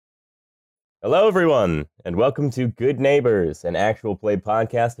Hello, everyone, and welcome to Good Neighbors, an actual play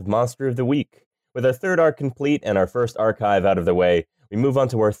podcast of Monster of the Week. With our third arc complete and our first archive out of the way, we move on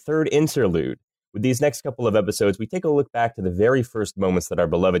to our third interlude. With these next couple of episodes, we take a look back to the very first moments that our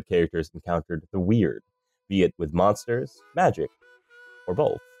beloved characters encountered the weird, be it with monsters, magic, or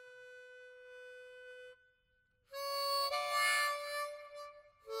both.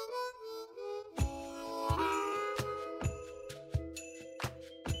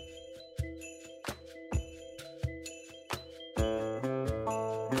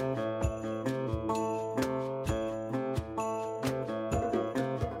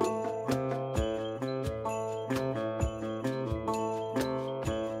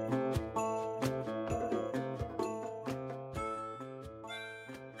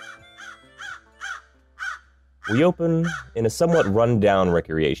 We open in a somewhat run-down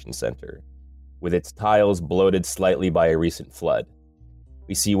recreation center, with its tiles bloated slightly by a recent flood.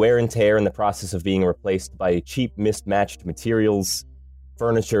 We see wear and tear in the process of being replaced by cheap, mismatched materials.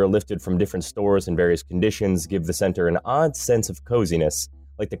 Furniture lifted from different stores in various conditions give the center an odd sense of coziness,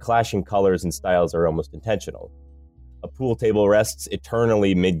 like the clashing colors and styles are almost intentional. A pool table rests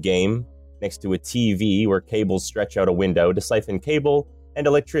eternally mid-game, next to a TV where cables stretch out a window to siphon cable and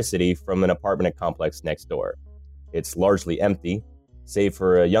electricity from an apartment complex next door. It's largely empty, save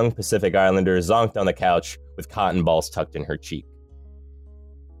for a young Pacific Islander zonked on the couch with cotton balls tucked in her cheek.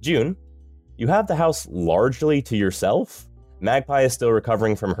 June, you have the house largely to yourself. Magpie is still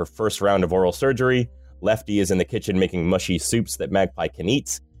recovering from her first round of oral surgery. Lefty is in the kitchen making mushy soups that Magpie can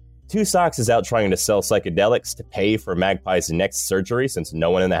eat. Two Socks is out trying to sell psychedelics to pay for Magpie's next surgery since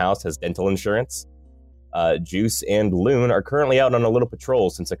no one in the house has dental insurance. Juice and Loon are currently out on a little patrol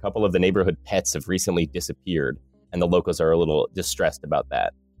since a couple of the neighborhood pets have recently disappeared, and the locals are a little distressed about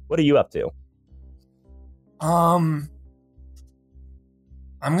that. What are you up to? I'm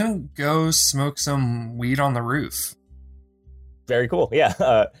gonna go smoke some weed on the roof. Very cool.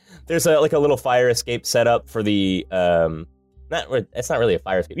 Yeah, there's a little fire escape set up for the it's not really a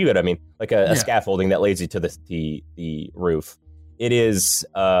fire escape. You get what I mean? Like a scaffolding that lays you to the roof. It is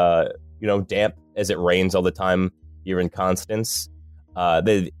damp as it rains all the time here in Constance.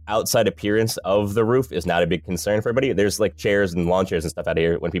 The outside appearance of the roof is not a big concern for everybody. There's like chairs and lawn chairs and stuff out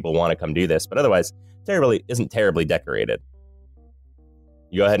here when people want to come do this, but otherwise, isn't terribly decorated.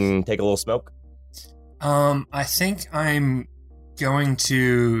 You go ahead and take a little smoke. I think I'm going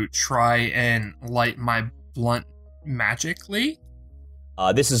to try and light my blunt magically.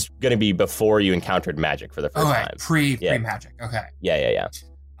 This is going to be before you encountered magic for the first time. Pre-magic. Okay. Yeah.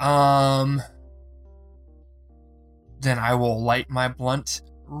 Then I will light my blunt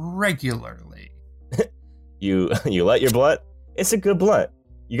regularly. You light your blunt? It's a good blunt.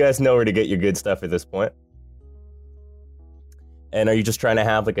 You guys know where to get your good stuff at this point. And are you just trying to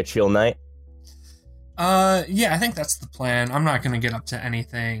have like a chill night? Yeah, I think that's the plan. I'm not going to get up to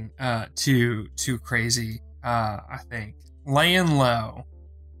anything too crazy. I think laying low.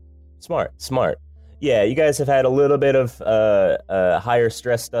 Smart. Yeah, you guys have had a little bit of higher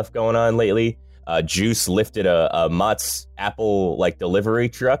stress stuff going on lately. Juice lifted a Mott's Apple like delivery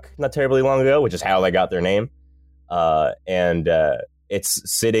truck not terribly long ago, which is how they got their name. And it's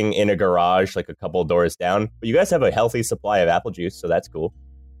sitting in a garage like a couple doors down. But you guys have a healthy supply of apple juice, so that's cool.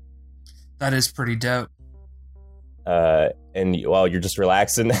 That is pretty dope. And while you're just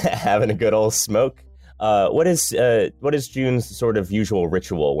relaxing, having a good old smoke, what is June's sort of usual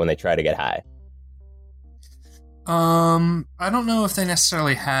ritual when they try to get high? I don't know if they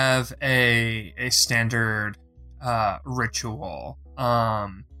necessarily have a standard ritual. I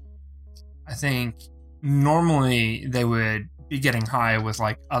think normally they would be getting high with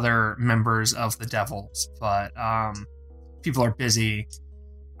like other members of the Devils, but people are busy.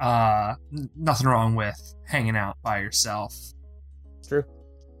 Nothing wrong with hanging out by yourself. True.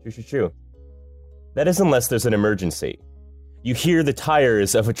 That is unless there's an emergency. You hear the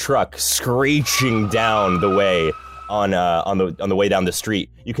tires of a truck screeching down the way on the way down the street.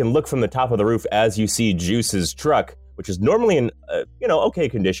 You can look from the top of the roof as you see Juice's truck, which is normally in okay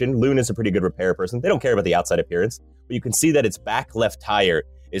condition. Loon is a pretty good repair person. They don't care about the outside appearance, but you can see that its back left tire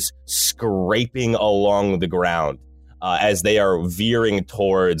is scraping along the ground as they are veering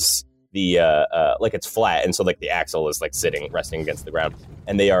towards the like it's flat, and so like the axle is like resting against the ground,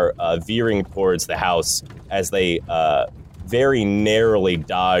 and they are veering towards the house as they very narrowly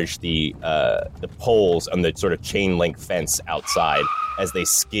dodge the poles on the sort of chain link fence outside as they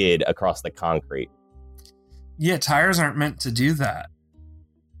skid across the concrete. Yeah, tires aren't meant to do that.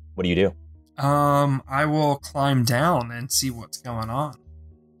 What do you do? I will climb down and see what's going on.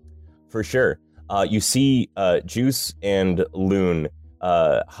 For sure. You see Juice and Loon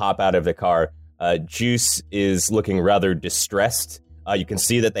hop out of the car. Juice is looking rather distressed. You can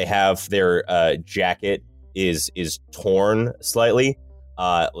see that they have their jacket is torn slightly,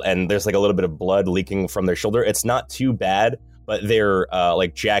 and there's like a little bit of blood leaking from their shoulder. It's not too bad, but their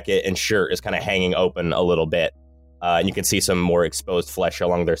like jacket and shirt is kind of hanging open a little bit, and you can see some more exposed flesh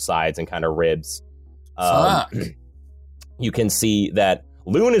along their sides and kind of ribs. You can see that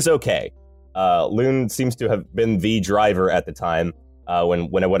Loon is okay. Loon seems to have been the driver at the time when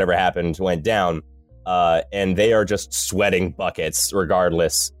whatever happened went down, and they are just sweating buckets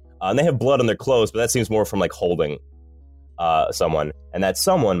regardless. And they have blood on their clothes, but that seems more from like holding someone. And that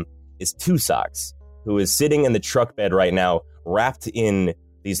someone is Two Socks, who is sitting in the truck bed right now, wrapped in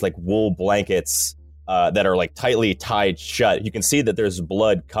these like wool blankets that are like tightly tied shut. You can see that there's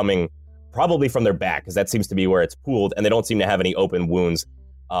blood coming probably from their back, because that seems to be where it's pooled, and they don't seem to have any open wounds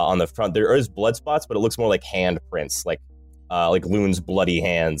on the front. There is blood spots, but it looks more like handprints, like Loon's bloody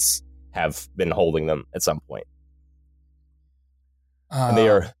hands have been holding them at some point. And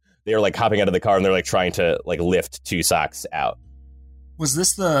they are like hopping out of the car, and they're like trying to like lift Two Socks out. Was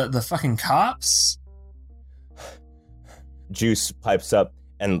this the fucking cops? Juice pipes up,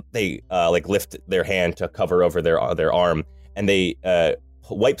 and they like lift their hand to cover over their arm, and they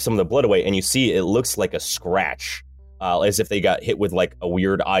wipe some of the blood away, and you see it looks like a scratch, as if they got hit with like a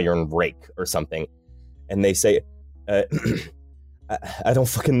weird iron rake or something. And they say, I don't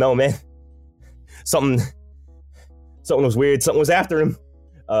fucking know, man. Something was weird. Something was after him.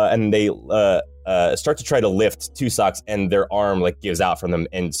 And they start to try to lift Two Socks, and their arm like gives out from them,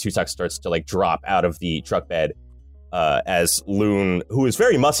 and Two Socks starts to like drop out of the truck bed, as Loon, who is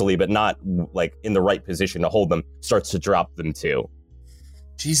very muscly but not like in the right position to hold them, starts to drop them too.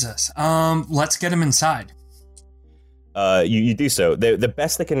 Jesus. Let's get him inside. You do so. The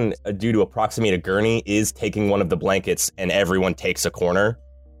best they can do to approximate a gurney is taking one of the blankets, and everyone takes a corner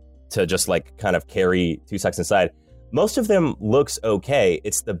to just like kind of carry Two Socks inside. Most of them looks okay.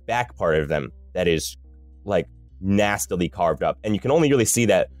 It's the back part of them that is like nastily carved up, and you can only really see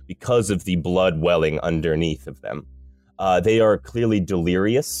that because of the blood welling underneath of them. They are clearly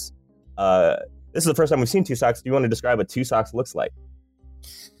delirious. This is the first time we've seen Two Socks. Do you want to describe what Two Socks looks like?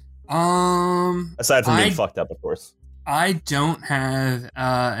 Aside from being fucked up, of course. I don't have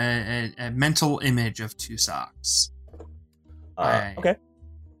a mental image of Two Socks. Okay.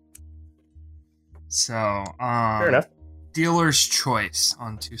 So, fair enough. Dealer's choice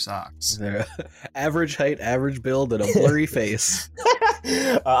on Two Socks. Average height, average build, and a blurry face.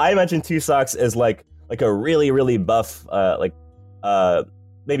 I imagine Two Socks as like a really, really buff,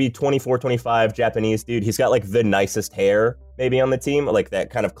 maybe 24, 25 Japanese dude. He's got like the nicest hair maybe on the team, like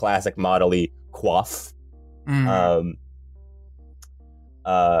that kind of classic model-y coif. And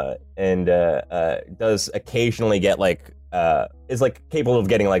does occasionally get like is like capable of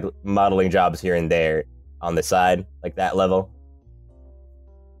getting like modeling jobs here and there on the side, like that level.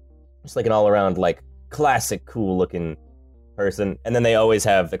 Just like an all-around like classic cool looking person. And then they always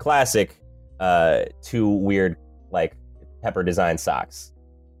have the classic two weird like pepper design socks.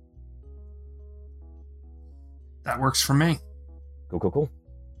 That works for me. Cool.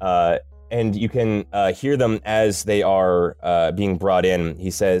 And you can hear them as they are being brought in.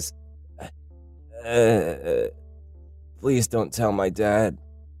 He says, please don't tell my dad.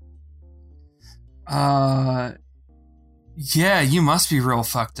 Yeah, you must be real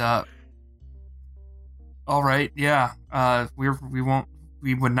fucked up. All right, yeah. We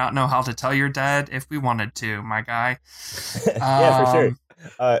would not know how to tell your dad if we wanted to, my guy. Yeah, for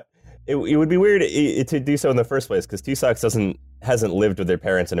sure. It would be weird to do so in the first place, because Two Socks hasn't lived with their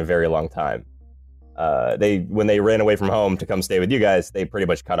parents in a very long time. When they ran away from home to come stay with you guys, they pretty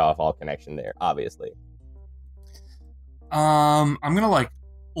much cut off all connection there, obviously. I'm gonna like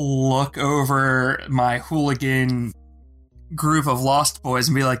look over my hooligan group of lost boys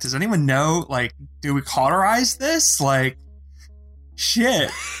and be like, does anyone know, like, do we cauterize this? Like, shit.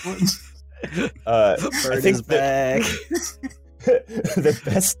 I think back. The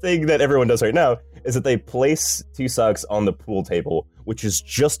best thing that everyone does right now is that they place Two Socks on the pool table, which is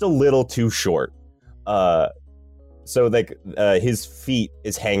just a little too short. So like his feet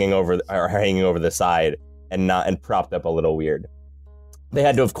is hanging over the side and propped up a little weird. They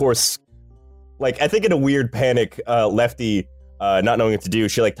had to, of course, like I think in a weird panic, Lefty, not knowing what to do,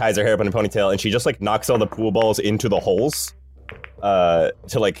 she like ties her hair up in a ponytail and she just like knocks all the pool balls into the holes to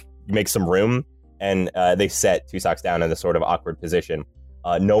like make some room. And they set Two Socks down in this sort of awkward position.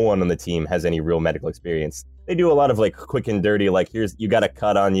 No one on the team has any real medical experience. They do a lot of like quick and dirty, like you got a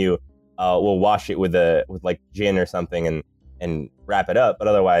cut on you. We'll wash it with like gin or something and wrap it up. But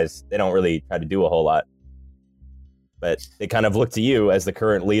otherwise, they don't really try to do a whole lot. but they kind of look to you as the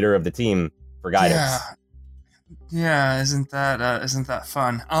current leader of the team for guidance. Yeah, isn't that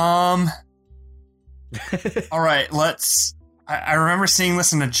fun? All right, I remember seeing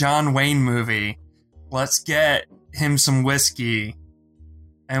this in a John Wayne movie. Let's get him some whiskey,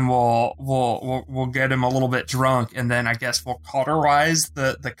 and we'll get him a little bit drunk, and then I guess we'll cauterize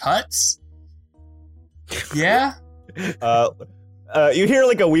the cuts. Yeah. You hear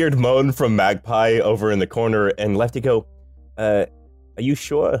like a weird moan from Magpie over in the corner, and Lefty go, "Are you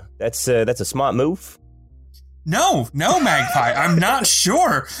sure that's a smart move?" No, Magpie, I'm not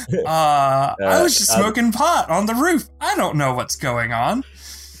sure. I was just smoking pot on the roof. I don't know what's going on.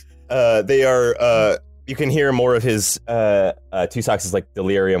 They are. You can hear more of his Two Socks' like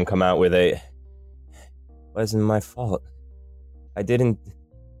delirium come out with a. Wasn't my fault.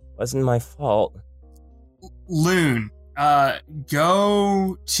 Wasn't my fault. Loon,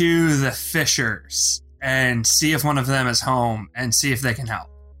 go to the Fishers and see if one of them is home and see if they can help.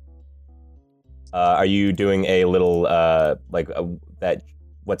 Are you doing a little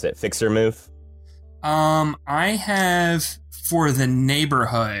fixer move? I have for the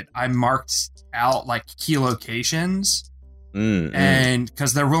neighborhood. I marked out like key locations, and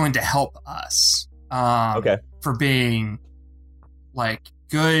because they're willing to help us. Okay. For being like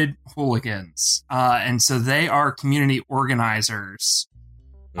good hooligans, and so they are community organizers,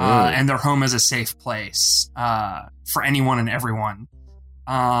 and their home is a safe place for anyone and everyone.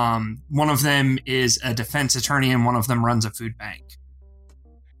 One of them is a defense attorney, and one of them runs a food bank.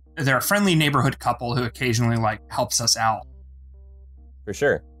 They're a friendly neighborhood couple who occasionally like helps us out. For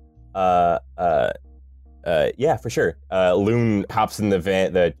sure. Yeah, for sure. Loon hops in the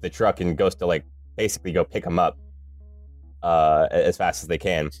van, the truck, and goes to like basically go pick him up as fast as they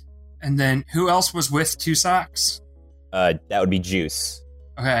can. And then who else was with Two Socks? That would be Juice.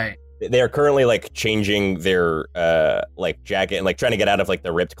 Okay. They are currently like changing their like jacket and like trying to get out of like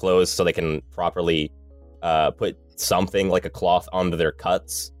the ripped clothes so they can properly put something like a cloth onto their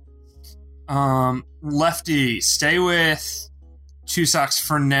cuts. Lefty, stay with Two Socks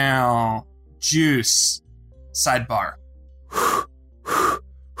for now. Juice, sidebar.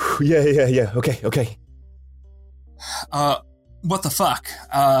 Yeah. Okay. What the fuck?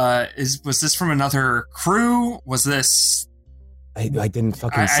 Was this from another crew? Was this? I didn't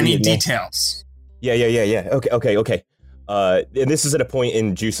fucking see it. I need details. Yeah. Okay. And this is at a point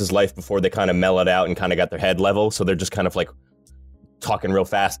in Juice's life before they kind of mellowed out and kind of got their head level, so they're just kind of like talking real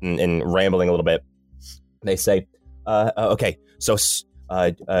fast and rambling a little bit. They say, okay, so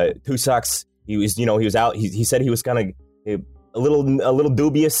Two Socks, he was out. He said he was kind of a little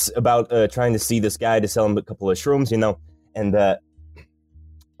dubious about trying to see this guy to sell him a couple of shrooms, and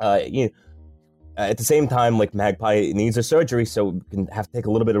at the same time, like Magpie needs a surgery, so we can have to take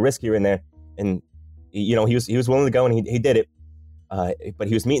a little bit of risk here and there. And he was willing to go, and he did it. But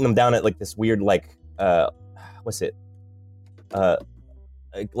he was meeting them down at like this weird like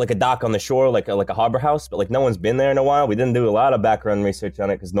like a dock on the shore, like a harbor house, but like no one's been there in a while. We didn't do a lot of background research on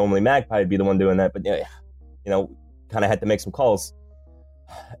it because normally Magpie would be the one doing that, but kind of had to make some calls.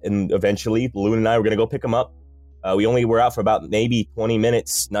 And eventually, Loon and I were gonna go pick him up. We only were out for about maybe 20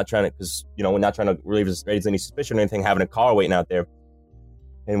 minutes, not trying to raise any suspicion or anything, having a car waiting out there.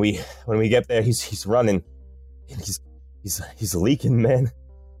 And when we get there, he's running, and he's leaking, man.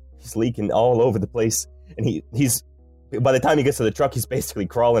 He's leaking all over the place, and he's by the time he gets to the truck, he's basically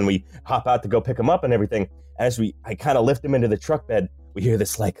crawling. We hop out to go pick him up and everything. As I kind of lift him into the truck bed, we hear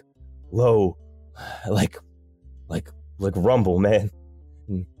this like low, like rumble, man.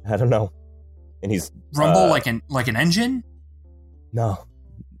 And I don't know. And he's rumble like an engine. No,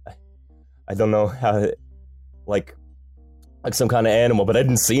 I don't know how, like some kind of animal, but I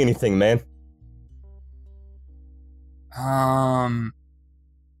didn't see anything, man. All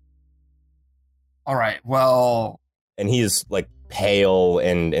right. Well. And he's like pale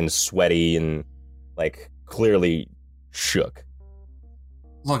and sweaty and like clearly shook.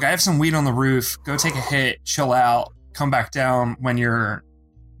 Look, I have some weed on the roof. Go take a hit, chill out, come back down when you're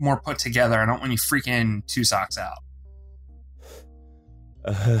more put together. I don't want you freaking Two Socks out.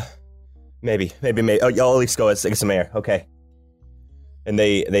 Maybe. Oh, y'all at least go get some air, okay? And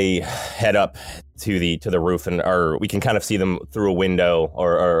they head up to the roof, and we can kind of see them through a window,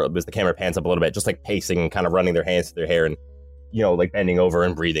 or as the camera pans up a little bit, just like pacing and kind of running their hands through their hair, and like bending over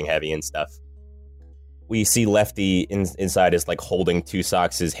and breathing heavy and stuff. We see Lefty inside is like holding Two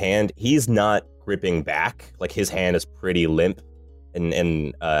Socks' hand. He's not gripping back, like his hand is pretty limp,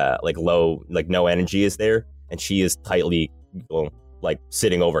 and like low, like no energy is there, and she is tightly like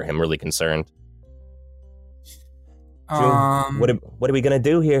sitting over him, really concerned. What are we gonna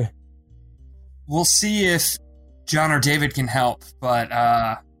do here? We'll see if John or David can help, but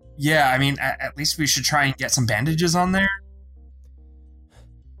yeah, I mean, at least we should try and get some bandages on there.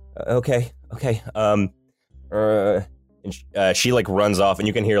 Okay. And she like runs off, and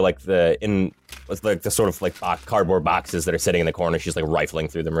you can hear like the sort of like cardboard boxes that are sitting in the corner. She's like rifling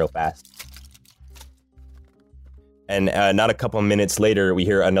through them real fast. And not a couple of minutes later, we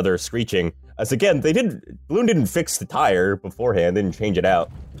hear another screeching. As again, Balloon didn't fix the tire beforehand, didn't change it out.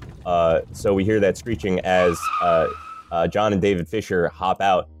 So we hear that screeching as John and David Fisher hop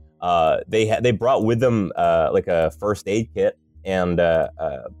out. They brought with them like a first aid kit and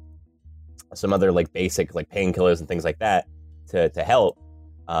some other like basic like painkillers and things like that to help.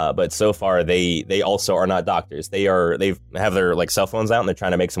 But so far they also are not doctors. They have their like cell phones out and they're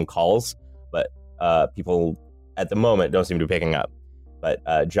trying to make some calls, but people at the moment don't seem to be picking up.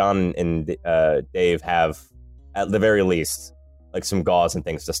 But John and Dave have, at the very least, like some gauze and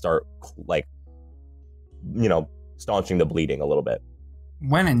things to start like, staunching the bleeding a little bit.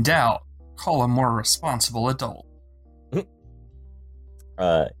 When in doubt, call a more responsible adult.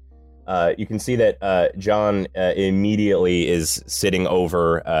 You can see that John immediately is sitting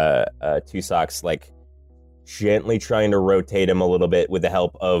over Two Socks, like gently trying to rotate him a little bit with the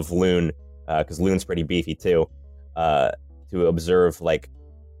help of Loon, because Loon's pretty beefy too, to observe like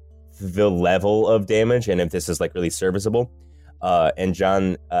the level of damage and if this is like really serviceable. And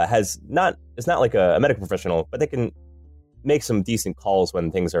John it's not like a medical professional, but they can make some decent calls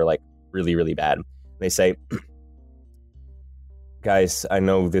when things are like really, really bad. They say, guys, I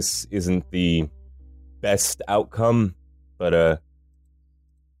know this isn't the best outcome, but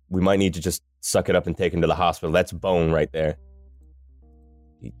we might need to just suck it up and take him to the hospital. That's Bone right there.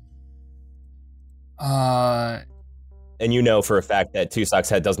 And you know for a fact that Two Socks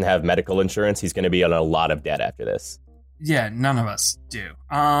Head doesn't have medical insurance. He's going to be on a lot of debt after this. Yeah, none of us do.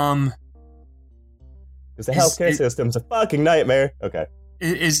 Because the healthcare system's a fucking nightmare. Okay.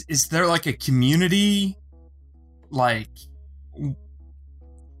 Is there like a community, like,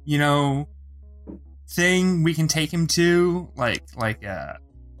 thing we can take him to? Like I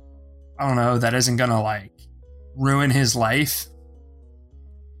don't know, that isn't gonna like ruin his life?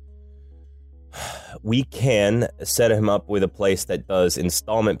 We can set him up with a place that does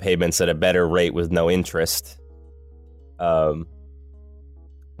installment payments at a better rate with no interest. But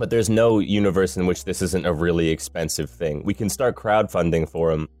there's no universe in which this isn't a really expensive thing. We can start crowdfunding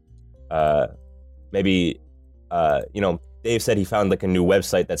for him. Maybe, Dave said he found like a new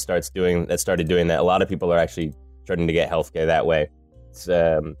website that started doing that. A lot of people are actually starting to get healthcare that way. It's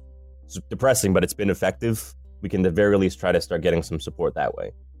depressing, but it's been effective. We can at the very least try to start getting some support that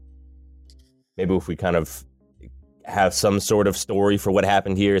way. Maybe if we kind of have some sort of story for what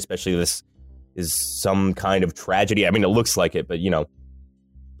happened here, especially this is some kind of tragedy. I mean, it looks like it, but,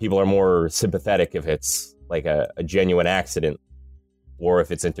 people are more sympathetic if it's like a genuine accident or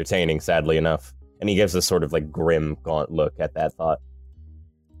if it's entertaining, sadly enough. And he gives this sort of like grim, gaunt look at that thought.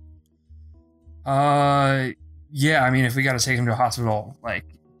 Yeah, I mean, if we got to take him to a hospital, like,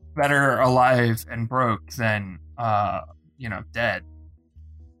 better alive and broke than, dead.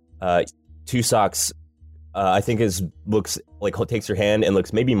 Two Socks, I think looks like takes her hand and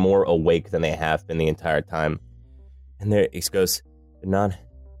looks maybe more awake than they have been the entire time. And there he goes, they're not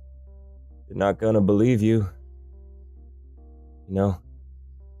gonna believe you. That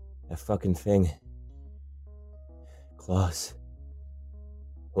fucking thing. Claws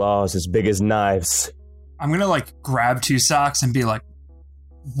as big as knives. I'm gonna like grab Two Socks and be like,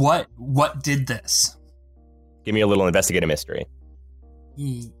 what did this? Give me a little investigative mystery.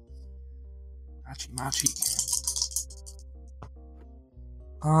 Machi.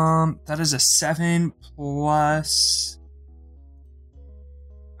 That is a 7 plus.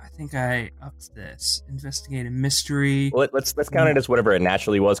 I think I upped this. Investigative mystery. Well, let's count it as whatever it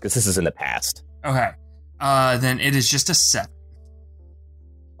naturally was, because this is in the past. Okay. Then it is just a 7.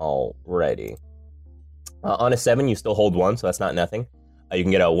 Alrighty. On a 7, you still hold 1, so that's not nothing. You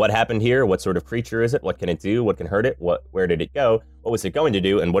can get a what happened here, what sort of creature is it, what can it do, what can hurt it, where did it go, what was it going to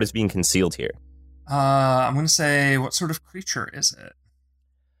do, and what is being concealed here? I'm going to say, what sort of creature is it?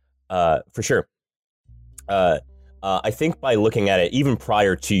 For sure. I think by looking at it, even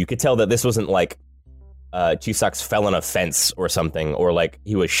prior to, you could tell that this wasn't like Two Socks fell on a fence or something, or like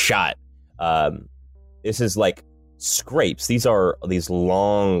he was shot. This is like scrapes. These are these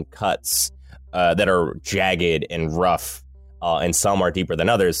long cuts that are jagged and rough, and some are deeper than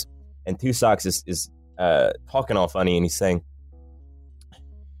others. And Two Socks is talking all funny, and he's saying,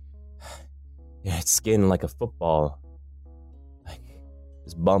 yeah, it's skin like a football. Like,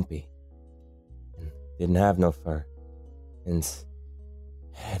 it's bumpy. And didn't have no fur. And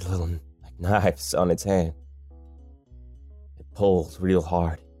had little like knives on its hand. pulled real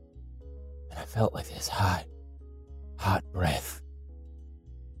hard. And I felt like this hot breath.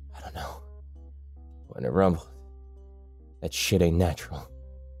 I don't know. When it rumbled, that shit ain't natural.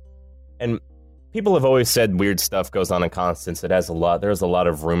 And people have always said weird stuff goes on in Constance. There's a lot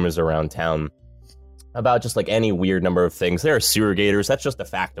of rumors around town about just like any weird number of things. There are sewer gators. That's just a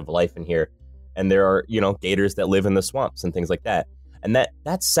fact of life in here. And there are, gators that live in the swamps and things like that. And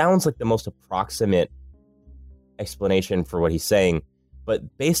that sounds like the most approximate explanation for what he's saying.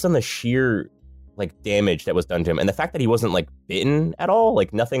 But based on the sheer damage that was done to him and the fact that he wasn't bitten at all,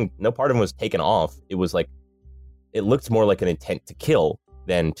 nothing, no part of him was taken off. It was it looked more like an intent to kill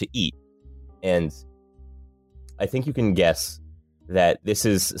than to eat. And I think you can guess that this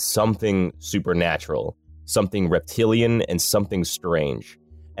is something supernatural, something reptilian, and something strange.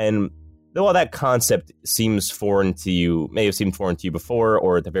 And though all that concept seems foreign to you, may have seemed foreign to you before,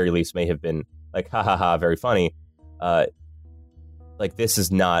 or at the very least may have been ha ha ha, very funny, this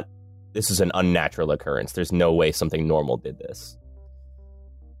is an unnatural occurrence. There's no way something normal did this.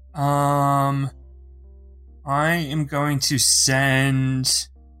 I am going to send...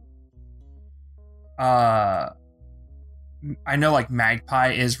 I know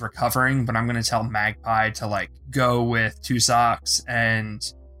Magpie is recovering, but I'm going to tell Magpie to go with Two Socks and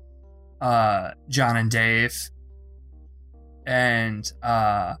John and Dave. And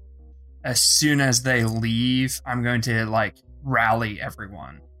as soon as they leave, I'm going to rally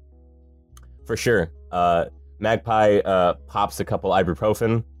everyone. For sure. Magpie pops a couple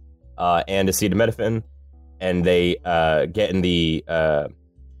ibuprofen and acetaminophen, and they get in the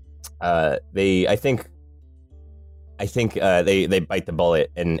I think they bite the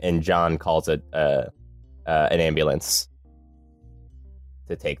bullet, and John calls it an ambulance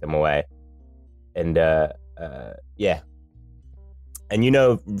to take them away. And yeah.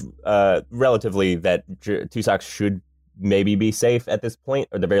 And relatively that Two Socks should maybe be safe at this point,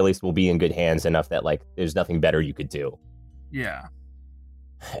 or at the very least will be in good hands enough that there's nothing better you could do. Yeah.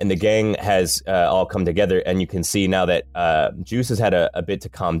 And the gang has all come together, and you can see now that Juice has had a bit to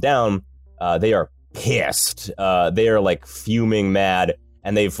calm down. They are pissed. They are fuming mad,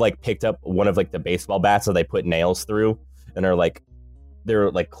 and they've picked up one of the baseball bats that they put nails through, and are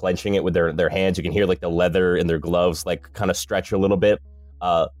they're clenching it with their hands. You can hear the leather in their gloves kind of stretch a little bit.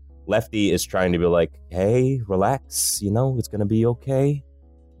 Lefty is trying to be hey, relax, it's gonna be okay.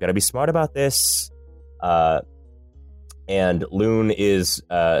 Gotta be smart about this. And Loon is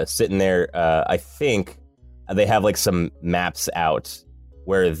sitting there. I think they have some maps out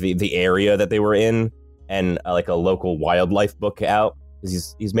where the area that they were in, and a local wildlife book out,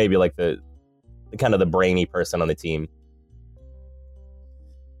 because he's maybe the kind of the brainy person on the team.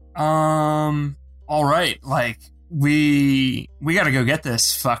 All right, we gotta go get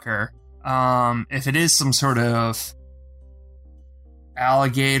this fucker. If it is some sort of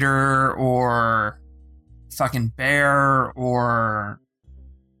alligator or fucking bear or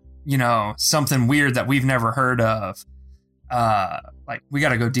something weird that we've never heard of, we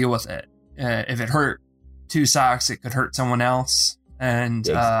gotta go deal with it. If it hurt Two Socks, it could hurt someone else, and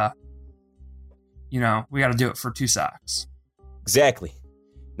we gotta do it for Two Socks. Exactly.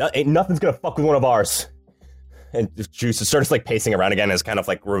 Ain't nothing's gonna fuck with one of ours. And Juice starts pacing around again, as kind of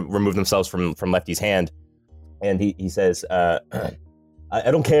remove themselves from Lefty's hand, and he says, I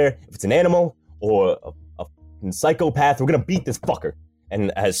don't care if it's an animal or a psychopath, we're gonna beat this fucker.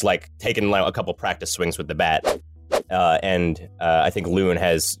 And has taken a couple practice swings with the bat, and I think Loon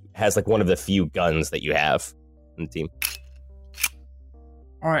has one of the few guns that you have on the team.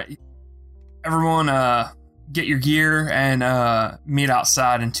 All right, everyone, get your gear and meet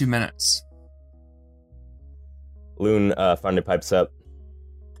outside in 2 minutes. Loon finally pipes up.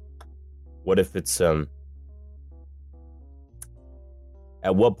 What if it's at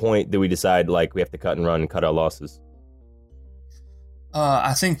what point do we decide we have to cut and run and cut our losses?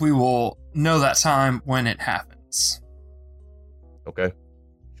 I think we will know that time when it happens. Okay,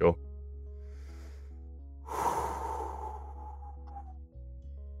 sure.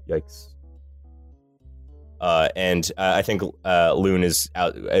 Yikes. And I think Loon is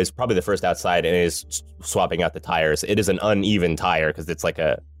probably the first outside and is swapping out the tires. It is an uneven tire because it's like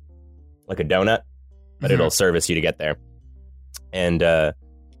a donut, but it'll service you to get there. And do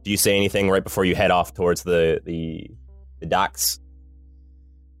you say anything right before you head off towards the docks?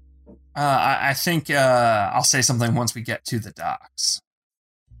 I think I'll say something once we get to the docks.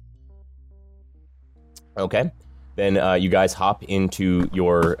 Okay. Then you guys hop into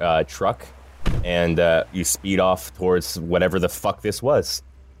your truck, and you speed off towards whatever the fuck this was.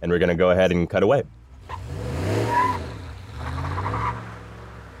 And we're going to go ahead and cut away.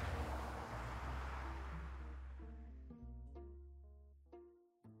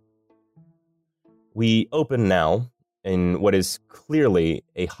 We open now in what is clearly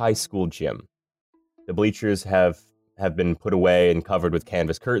a high school gym. The bleachers have been put away and covered with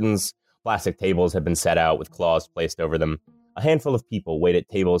canvas curtains. Plastic tables have been set out with cloths placed over them. A handful of people wait at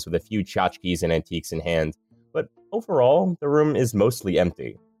tables with a few tchotchkes and antiques in hand. But overall, the room is mostly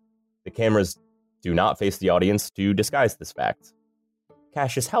empty. The cameras do not face the audience to disguise this fact.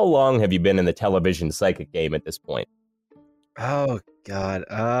 Cassius, how long have you been in the television psychic game at this point? Oh God.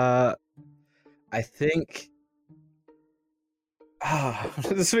 I think.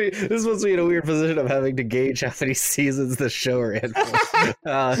 This puts me in a weird position of having to gauge how many seasons the show ran for.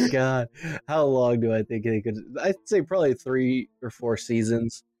 Oh God, how long do I think they could? I'd say probably 3 or 4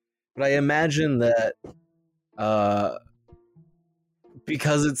 seasons, but I imagine that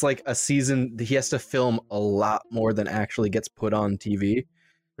because it's like a season, he has to film a lot more than actually gets put on TV.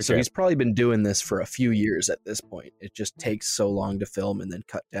 So he's probably been doing this for a few years at this point. It just takes so long to film and then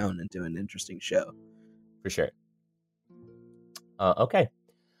cut down into an interesting show. For sure. Okay.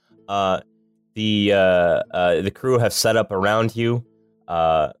 The crew have set up around you.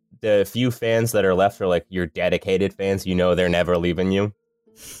 The few fans that are left are like your dedicated fans. You know they're never leaving you.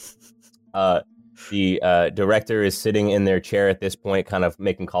 The director is sitting in their chair at this point, kind of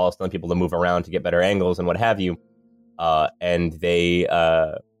making calls, telling people to move around to get better angles and what have you. And they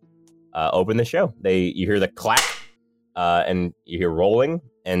open the show. You hear the clack, and you hear rolling.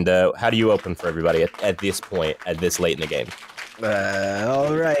 And how do you open for everybody at this point, at this late in the game?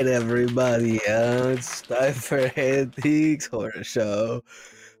 All right, everybody. It's time for Antiques Horror Show.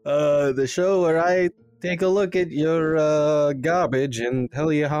 The show where I take a look at your garbage and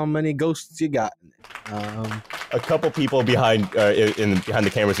tell you how many ghosts you got in it. A couple people behind behind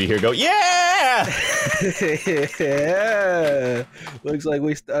the cameras you hear go, yeah! Yeah! Looks like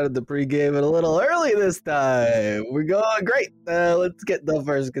we started the pregame a little early this time. We're going great. Let's get the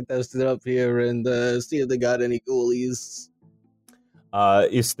first contestant up here and see if they got any ghoulies.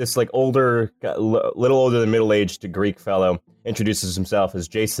 Is this like older, little older than middle-aged Greek fellow introduces himself as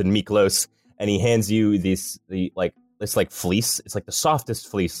Jason Miklos, and he hands you this fleece. It's like the softest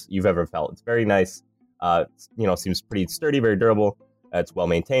fleece you've ever felt. It's very nice. Seems pretty sturdy, very durable. It's well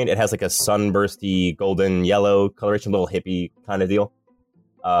maintained. It has like a sunbursty golden yellow coloration, little hippie kind of deal.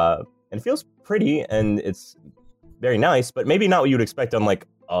 And it feels pretty, and it's very nice, but maybe not what you'd expect on like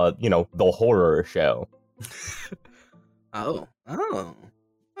the horror show. Oh,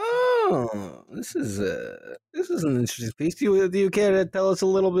 this is an interesting piece. Do you care to tell us a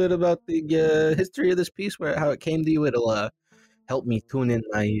little bit about the history of this piece, how it came to you? It'll help me tune in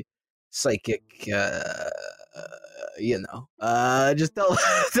my psychic. Just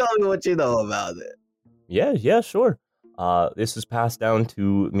tell me what you know about it. Yeah, sure. This is passed down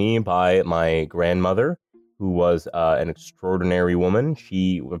to me by my grandmother, who was an extraordinary woman.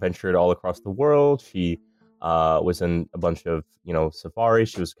 She ventured all across the world. She was in a bunch of, safaris.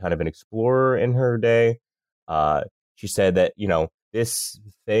 She was kind of an explorer in her day. She said that, this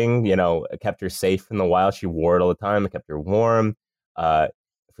thing, kept her safe in the wild. She wore it all the time. It kept her warm.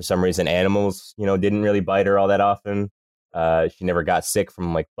 For some reason, animals, didn't really bite her all that often. She never got sick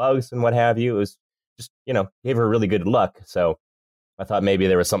from like bugs and what have you. It was just, gave her really good luck. So I thought maybe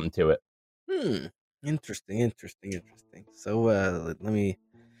there was something to it. Interesting. So let me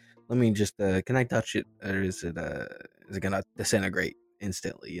just can I touch it, or is it gonna disintegrate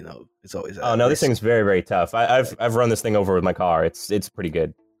instantly? It's always oh no, this thing's very, very tough. I've run this thing over with my car. It's pretty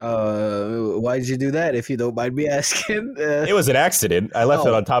good. Why did you do that, if you don't mind me asking? It was an accident. I left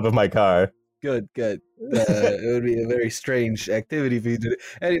it on top of my car. Good. It would be a very strange activity for you to do.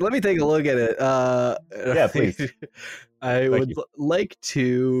 Hey, let me take a look at it. Yeah, please. I would like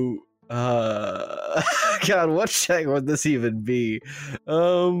to. God, what check would this even be?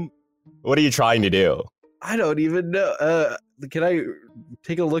 What are you trying to do? I don't even know. Can I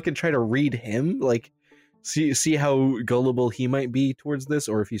take a look and try to read him? Like, see how gullible he might be towards this,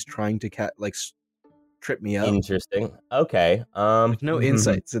 or if he's trying to trip me up. Interesting. Okay. No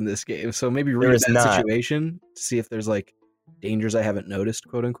insights in this game, so maybe read that situation to see if there's like dangers I haven't noticed,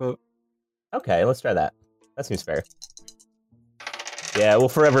 quote unquote. Okay, let's try that. That seems fair. Yeah, we'll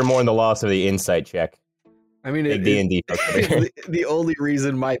forever mourn the loss of the insight check. I mean, big D&D. The only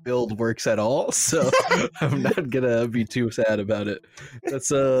reason my build works at all, so I'm not gonna be too sad about it.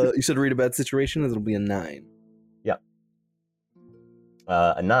 That's you said read a bad situation, it'll be a 9. Yeah.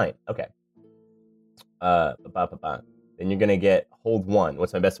 A 9. Okay. Then you're gonna get hold 1.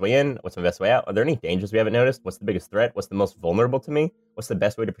 What's my best way in? What's my best way out? Are there any dangers we haven't noticed? What's the biggest threat? What's the most vulnerable to me? What's the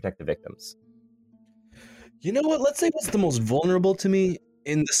best way to protect the victims? You know what? Let's say what's the most vulnerable to me,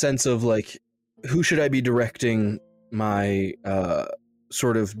 in the sense of like, who should I be directing my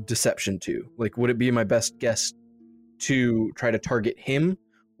sort of deception to? Like, would it be my best guess to try to target him,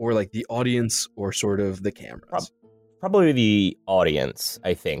 or like the audience, or sort of the cameras? Probably the audience,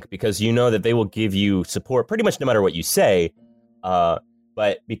 I think, because you know that they will give you support pretty much no matter what you say.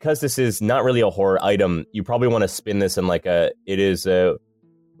 But because this is not really a horror item, you probably want to spin this in like a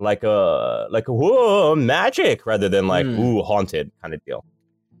whoa, magic rather than like ooh, haunted kind of deal.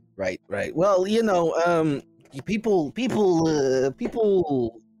 Right. Well, people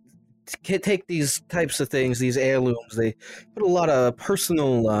can take these types of things, these heirlooms. They put a lot of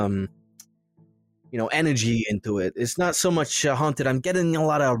personal energy into it. It's not so much haunted. I'm getting a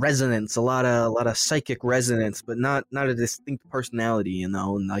lot of resonance, a lot of psychic resonance, but not a distinct personality,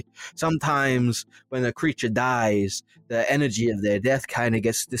 And like sometimes when a creature dies, the energy of their death kind of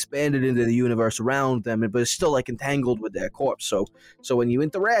gets disbanded into the universe around them, but it's still like entangled with their corpse. So when you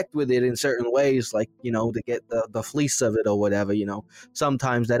interact with it in certain ways, like to get the fleece of it or whatever,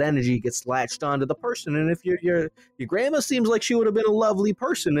 sometimes that energy gets latched onto the person. And if your grandma seems like she would have been a lovely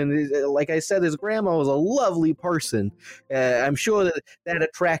person, and like I said, his grandma was a lovely person, I'm sure that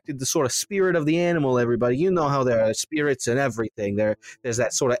attracted the sort of spirit of the animal. Everybody, how there are spirits and everything. There's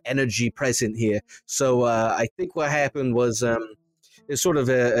that sort of energy present here. So I think what happened was there's sort of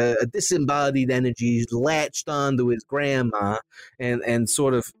a disembodied energy latched onto his grandma and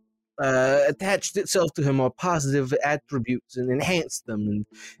sort of attached itself to her more positive attributes and enhanced them, and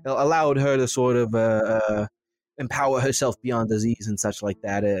allowed her to sort of empower herself beyond disease and such like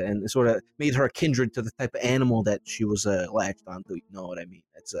that, and sort of made her a kindred to the type of animal that she was latched onto. You know what I mean?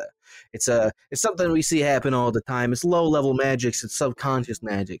 It's something we see happen all the time. It's low level magics. It's subconscious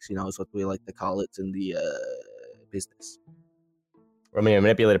magics. Is what we like to call it in the business. I mean, a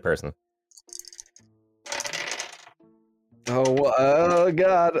manipulated person. Oh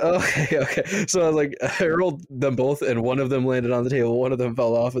God. Okay. So I was like, I rolled them both, and one of them landed on the table. One of them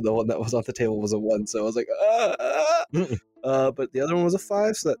fell off, and the one that was on the table was a 1. So I was like, but the other one was a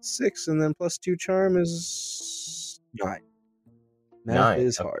 5, so that's 6, and then plus 2 charm is 9. Math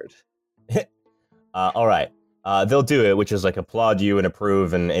is hard. All right. They'll do it, which is like applaud you and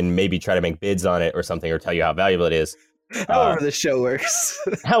approve, and maybe try to make bids on it or something, or tell you how valuable it is. However the show works.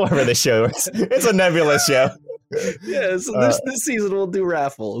 It's a nebulous show. Yeah, so this season we'll do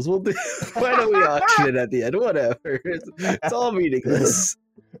raffles. Why don't we auction it at the end? Whatever. It's all meaningless.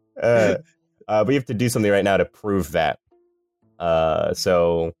 But you have to do something right now to prove that.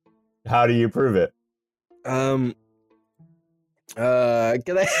 So how do you prove it? Can I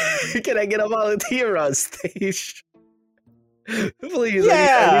get a volunteer on stage? Please,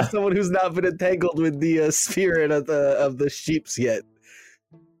 yeah. I need someone who's not been entangled with the spirit of the sheeps yet.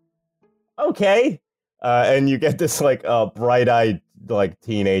 Okay. And you get this like bright-eyed like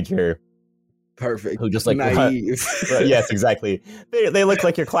teenager. Perfect. Who just like naive. Yes, exactly. They look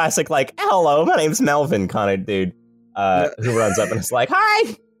like your classic like, hello, my name's Melvin kind of dude. Who runs up and is like,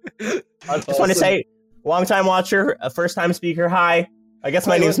 hi. I just want to say, long time watcher, first time speaker, hi. I guess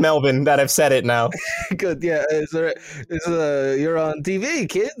my name's Melvin, that I've said it now. Good, yeah. You're on TV,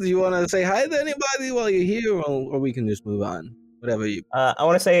 kids. You want to say hi to anybody while you're here, or we can just move on? Whatever you... I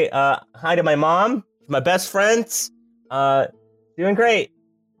want to say hi to my mom, my best friends. Doing great.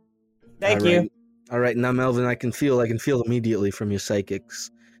 Thank you. All right, now, Melvin, I can feel immediately from your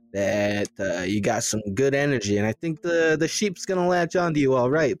psychics that you got some good energy, and I think the sheep's gonna latch onto you all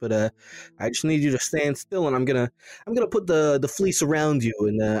right. But I just need you to stand still, and I'm gonna put the fleece around you,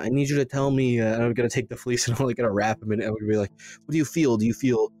 and I need you to tell me. I'm gonna take the fleece and I'm only gonna wrap him in it. I'm gonna be like, what do you feel? Do you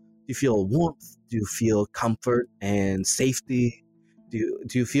feel warmth? Do you feel comfort and safety? Do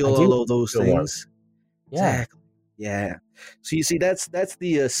you feel all of those things? Warmth. Yeah. Exactly. Yeah. So you see, that's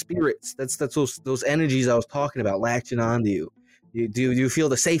the spirits. That's those energies I was talking about latching onto you. Do you feel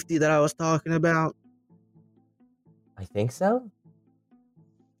the safety that I was talking about? I think so.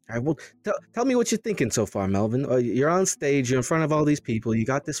 All right, well, tell me what you're thinking so far, Melvin. You're on stage. You're in front of all these people. You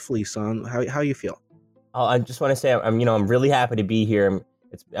got this fleece on. How you feel? Oh, I just want to say I'm really happy to be here.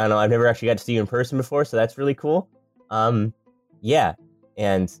 I know I've never actually got to see you in person before, so that's really cool. Yeah,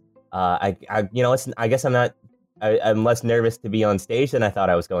 and I guess I'm less nervous to be on stage than I thought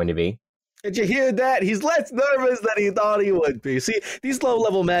I was going to be. Did you hear that? He's less nervous than he thought he would be. See, these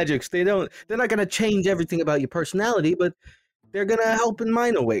low-level magics, they're not going to change everything about your personality, but they're going to help in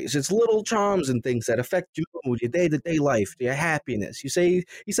minor ways. It's little charms and things that affect your mood, your day-to-day life, your happiness. He said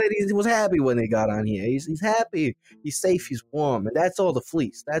he was happy when he got on here. He's happy. He's safe. He's warm. And that's all the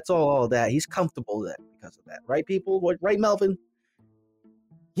fleece. That's all that. He's comfortable there because of that. Right, people? Right, Melvin?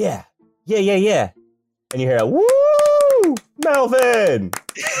 Yeah. And you hear a woo! Melvin!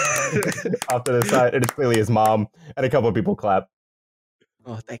 Off to the side, and it's clearly his mom, and a couple of people clap.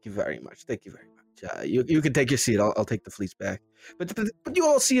 Oh, thank you very much. Thank you very much. You can take your seat. I'll take the fleece back. But you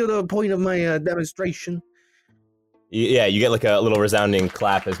all see the point of my demonstration. Yeah, you get like a little resounding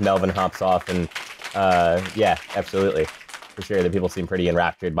clap as Melvin hops off, and yeah, absolutely, for sure. The people seem pretty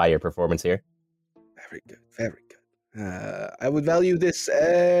enraptured by your performance here. Very good. Very good. I would value this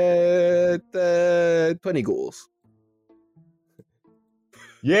at 20 ghouls.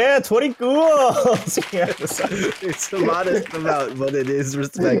 Yeah, 20 ghouls! It's a modest amount, but it is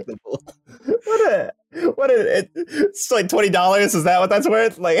respectable. It's like $20, is that what that's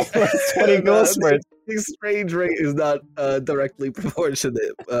worth? Like, what's 20 ghouls worth? The exchange rate is not directly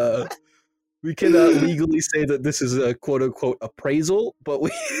proportionate. We cannot legally say that this is a quote-unquote appraisal, but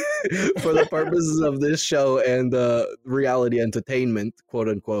we, for the purposes of this show and reality entertainment,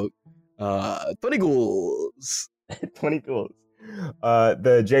 quote-unquote, 20 ghouls. 20 ghouls.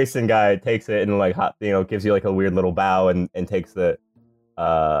 The Jason guy takes it and like gives you like a weird little bow and takes the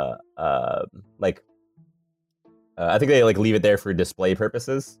I think they like leave it there for display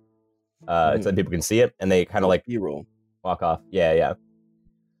purposes, so that people can see it, and they kind of like B-roll. walk off. Yeah.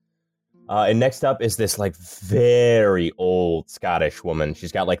 And next up is this like very old Scottish woman.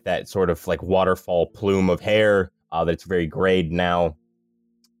 She's got like that sort of like waterfall plume of hair that's very grayed now.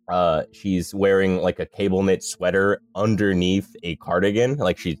 She's wearing like a cable knit sweater underneath a cardigan.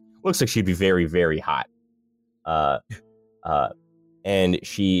 Like she looks like she'd be very, very hot. And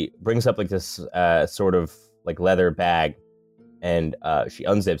she brings up like this sort of like leather bag, and she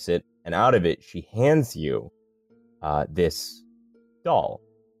unzips it, and out of it she hands you this doll.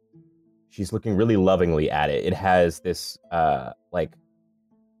 She's looking really lovingly at it. It has this like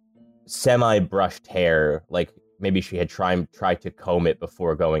semi-brushed hair, like maybe she had tried to comb it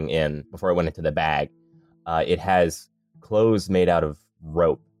before it went into the bag. It has clothes made out of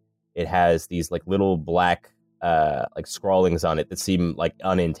rope. It has these like little black like scrawlings on it that seem like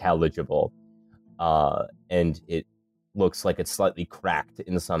unintelligible. And it looks like it's slightly cracked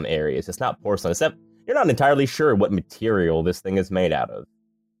in some areas. It's not porcelain, except you're not entirely sure what material this thing is made out of.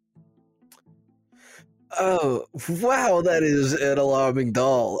 Oh, wow, that is an alarming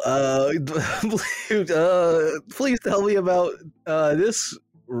doll. Please tell me about this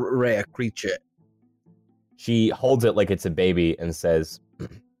rare creature. She holds it like it's a baby and says,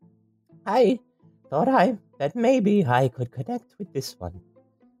 I thought that maybe I could connect with this one,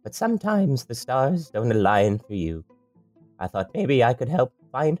 but sometimes the stars don't align for you. I thought maybe I could help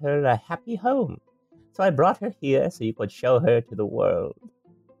find her a happy home, so I brought her here so you could show her to the world.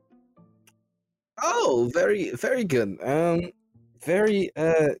 Oh, very, very good. Well,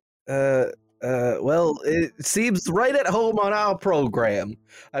 it seems right at home on our program.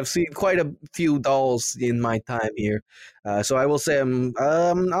 I've seen quite a few dolls in my time here, so I will say I don't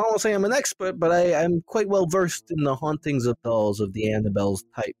want to say I'm an expert, but I'm quite well versed in the hauntings of dolls of the Annabelle's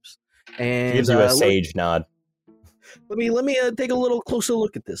types. And She gives you a sage nod. Let me take a little closer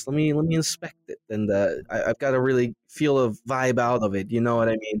look at this. Let me inspect it, and I've got to really feel a vibe out of it. You know what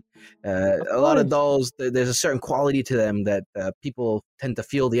I mean? A lot of dolls, there's a certain quality to them that people tend to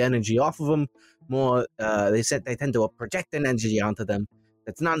feel the energy off of them more. They tend to project an energy onto them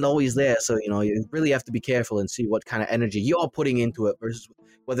that's not always there. So you really have to be careful and see what kind of energy you're putting into it versus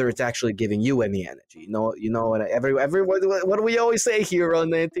whether it's actually giving you any energy. You know, and what do we always say here on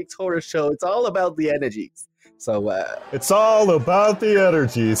the Antiques Horror Show? It's all about the energies. So it's all about the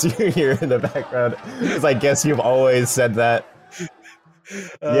energies you hear in the background, because I guess you've always said that.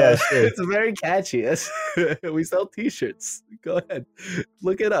 Yeah, sure. It's very catchy. We sell T-shirts. Go ahead,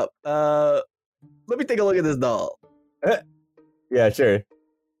 look it up. Let me take a look at this doll. Yeah, sure.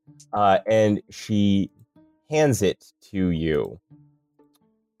 And she hands it to you.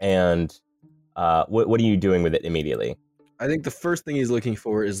 And what are you doing with it immediately? I think the first thing he's looking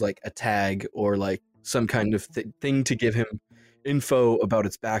for is like a tag or like some kind of thing to give him info about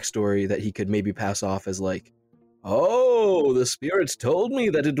its backstory that he could maybe pass off as like, oh, the spirits told me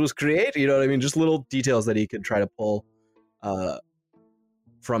that it was created. You know what I mean? Just little details that he could try to pull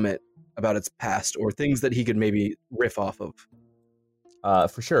from it about its past, or things that he could maybe riff off of.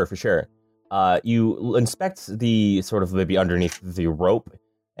 For sure. You inspect the sort of maybe underneath the rope,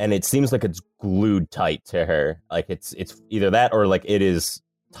 and it seems like it's glued tight to her. Like it's either that or like it is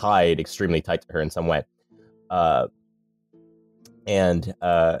tied extremely tight to her in some way. And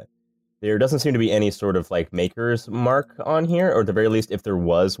there doesn't seem to be any sort of like maker's mark on here, or at the very least, if there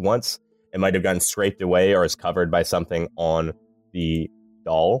was once, it might have gotten scraped away or is covered by something on the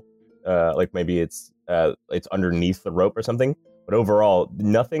doll. Like maybe it's underneath the rope or something. But overall,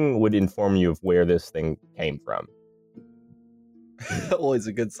 nothing would inform you of where this thing came from. Always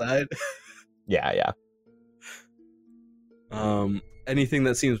a good sign. Yeah. anything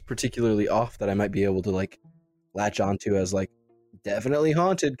that seems particularly off that I might be able to like latch onto as like definitely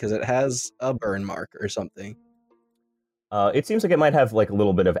haunted because it has a burn mark or something? It seems like it might have like a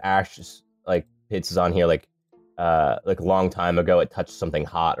little bit of ash, like pits on here, like a long time ago it touched something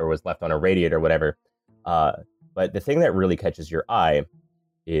hot or was left on a radiator or whatever. But the thing that really catches your eye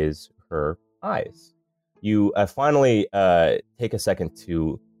is her eyes. You finally take a second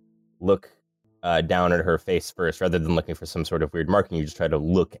to look down at her face first, rather than looking for some sort of weird marking. You just try to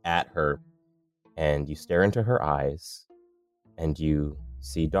look at her, and you stare into her eyes, and you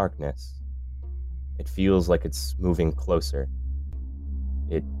see darkness. It feels like it's moving closer.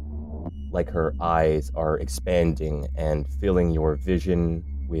 Like her eyes are expanding and filling your vision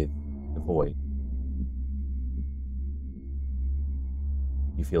with the void.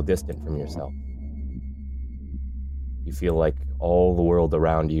 You feel distant from yourself. You feel like all the world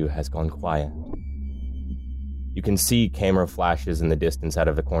around you has gone quiet. You can see camera flashes in the distance out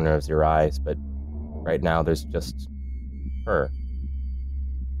of the corner of your eyes, but right now there's just her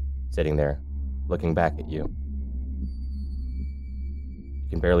sitting there, looking back at you. You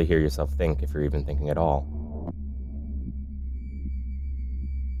can barely hear yourself think, if you're even thinking at all.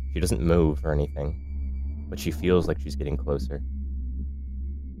 She doesn't move or anything, but she feels like she's getting closer.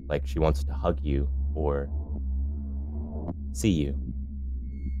 Like she wants to hug you or see you.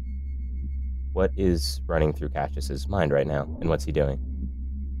 What is running through Cassius's mind right now, and what's he doing?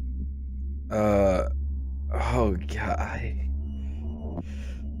 Oh god.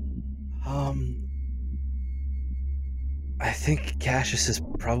 I think Cassius is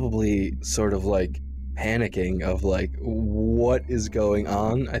probably sort of like panicking of like what is going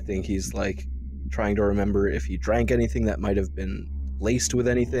on. I think he's like trying to remember if he drank anything that might have been laced with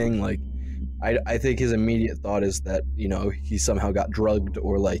anything. Like I think his immediate thought is that, you know, he somehow got drugged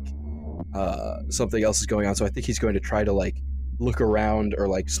or like something else is going on. So I think he's going to try to like look around or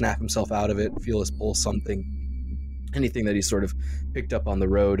like snap himself out of it, feel his pulse, anything that he's sort of picked up on the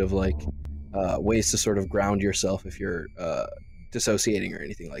road of like ways to sort of ground yourself if you're dissociating or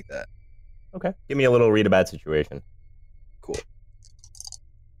anything like that. Okay. Give me a little read a bad situation. Cool.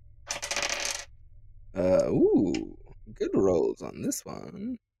 Ooh, good rolls on this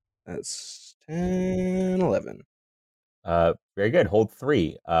one. That's 10, 11. Very good. Hold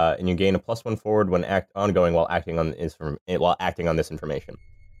 3, and you gain a +1 forward when ongoing while acting on this information.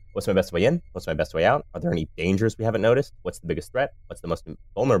 What's my best way in? What's my best way out? Are there any dangers we haven't noticed? What's the biggest threat? What's the most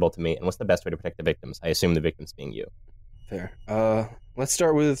vulnerable to me? And what's the best way to protect the victims? I assume the victims being you. Fair. Let's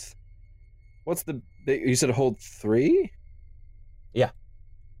start with you said hold 3? Yeah.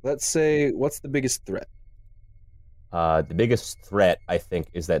 Let's say, what's the biggest threat? The biggest threat, I think,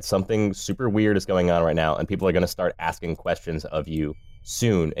 is that something super weird is going on right now, and people are going to start asking questions of you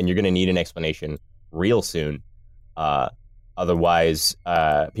soon, and you're going to need an explanation real soon. Otherwise,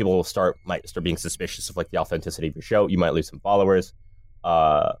 people might start being suspicious of like the authenticity of your show. You might lose some followers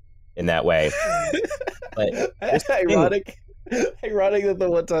in that way. But ironic that the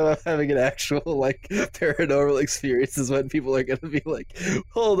one time I'm having an actual like paranormal experience is when people are going to be like,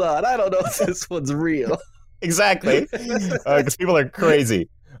 hold on, I don't know if this one's real. Exactly, because people are crazy.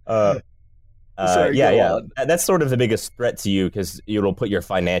 Sorry, yeah. That's sort of the biggest threat to you because it'll put your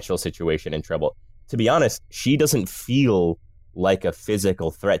financial situation in trouble. To be honest, she doesn't feel like a physical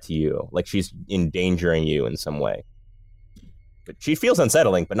threat to you, like she's endangering you in some way. But she feels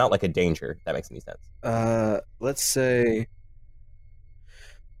unsettling, but not like a danger, if that makes any sense. Let's say,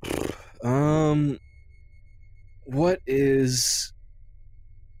 what is...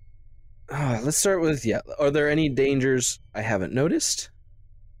 let's start with, are there any dangers I haven't noticed?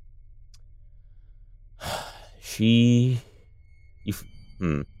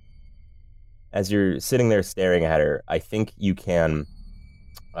 As you're sitting there staring at her, I think you can,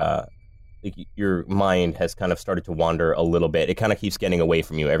 your mind has kind of started to wander a little bit. It kind of keeps getting away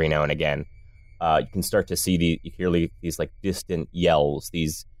from you every now and again. You can start to see you hear these like distant yells,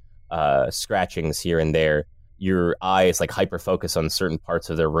 these scratchings here and there. Your eyes like hyper focus on certain parts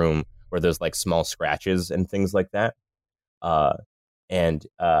of the room where there's like small scratches and things like that. And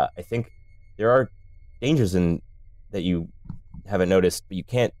I think there are dangers that you haven't noticed, but you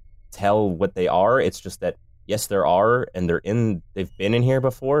can't tell what they are. It's just that, yes, there are, and they've been in here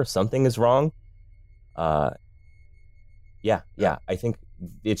before. Something is wrong. Yeah. I think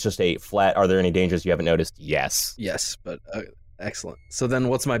it's just a flat, are there any dangers you haven't noticed? Yes. Yes, but excellent. So then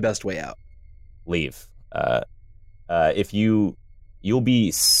what's my best way out? Leave. If you'll be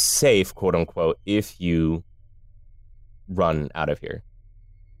safe, quote unquote, if you run out of here.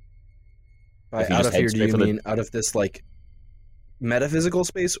 By out of here, do you mean out of this like metaphysical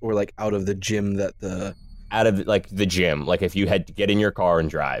space, or like out of the gym that the out of like the gym, like if you had to get in your car and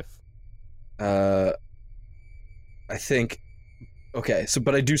drive? I think. Okay, so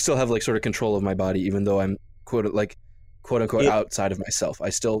but I do still have like sort of control of my body, even though I'm quote unquote outside of myself. I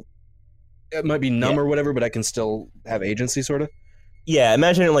still, it might be numb or whatever, but I can still have agency, sort of. Yeah,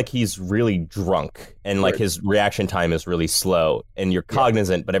 imagine it like he's really drunk and like his reaction time is really slow and you're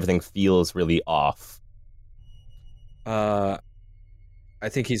cognizant, but everything feels really off. I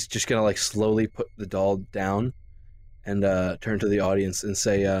think he's just gonna like slowly put the doll down and turn to the audience and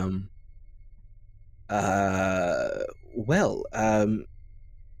say,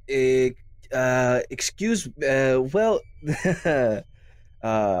 excuse,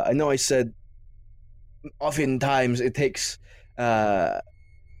 I know I said oftentimes it takes a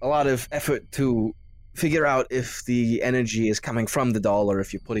lot of effort to figure out if the energy is coming from the doll or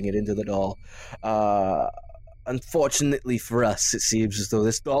if you're putting it into the doll. Unfortunately for us, it seems as though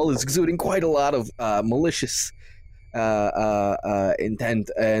this doll is exuding quite a lot of malicious intent,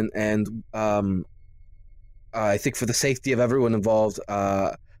 and I think for the safety of everyone involved,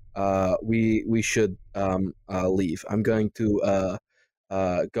 we should leave. I'm going to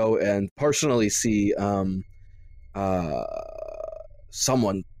go and personally see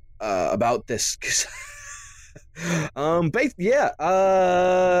someone about this.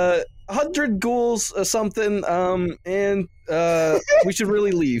 100 ghouls or something, and we should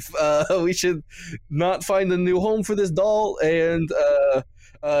really leave. We should not find a new home for this doll, and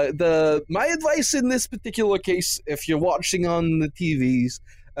my advice in this particular case, if you're watching on the TVs,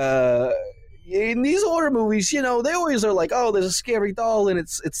 in these horror movies, you know, they always are like, oh, there's a scary doll and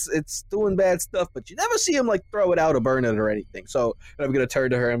it's doing bad stuff, but you never see him like throw it out or burn it or anything. So I'm going to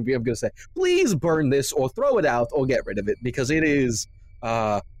turn to her and I'm going to say, please burn this or throw it out or get rid of it, because it is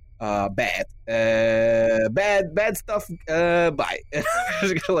bad. Bad stuff. Bye. I'm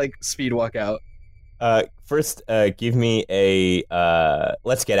just going to like speed walk out. First, give me a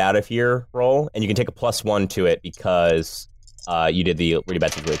let's get out of here roll, and you can take a +1 to it because you did the really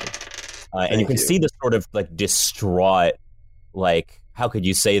bad situation. And you can see the sort of like distraught, like, how could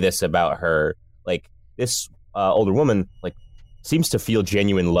you say this about her? Like, this older woman, like, seems to feel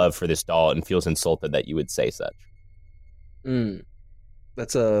genuine love for this doll and feels insulted that you would say such.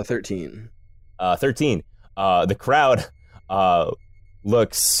 That's a 13. 13. The crowd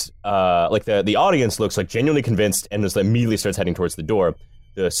looks like the audience looks like genuinely convinced and just immediately starts heading towards the door.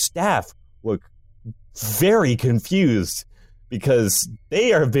 The staff look very confused, because they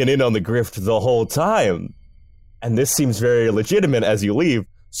have been in on the grift the whole time. And this seems very legitimate as you leave.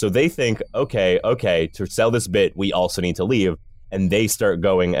 So they think, okay, to sell this bit, we also need to leave. And they start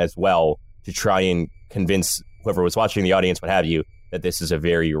going as well to try and convince whoever was watching, the audience, what have you, that this is a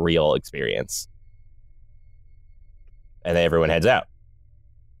very real experience. And then everyone heads out.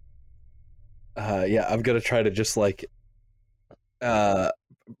 Yeah, I'm going to try to just like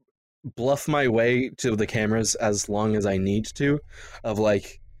bluff my way to the cameras as long as I need to, of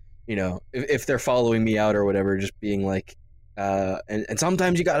like, you know, if they're following me out or whatever, just being like, and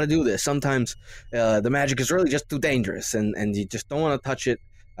sometimes you got to do this. Sometimes the magic is really just too dangerous, and you just don't want to touch it.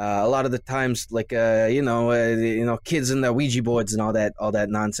 A lot of the times, like kids and the Ouija boards and all that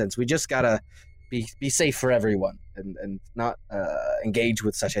nonsense. We just gotta be safe for everyone, and not engage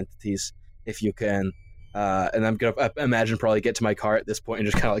with such entities if you can. And I'm gonna imagine probably get to my car at this point and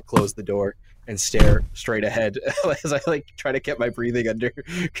just kind of like close the door and stare straight ahead as I like try to keep my breathing under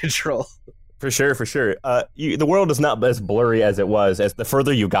control. For sure. The world is not as blurry as it was. As the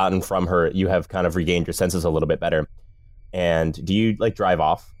further you've gotten from her, you have kind of regained your senses a little bit better. And do you like drive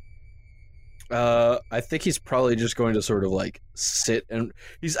off? I think he's probably just going to sort of like sit, and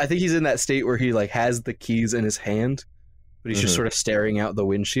I think he's in that state where he like has the keys in his hand, but he's just sort of staring out the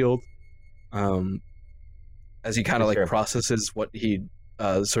windshield. As he kind of like processes what he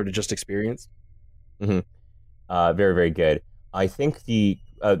sort of just experienced. Very, very good. I think you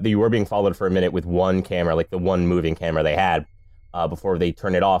were being followed for a minute with one camera, like the one moving camera they had, before they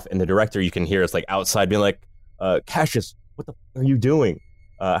turn it off. And the director, you can hear, is like outside being like, Cassius, what the are you doing?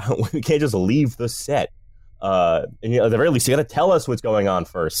 We can't just leave the set. And at the very least, you got to tell us what's going on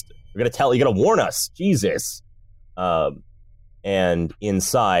first. You got to warn us. Jesus. And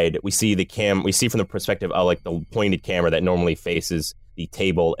inside, we see from the perspective of like the pointed camera that normally faces the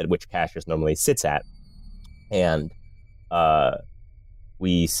table at which Cassius normally sits at. And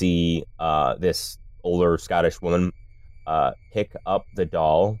we see this older Scottish woman pick up the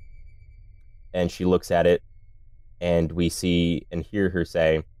doll, and she looks at it, and we see and hear her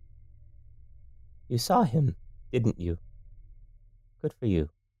say, "You saw him, didn't you? Good for you."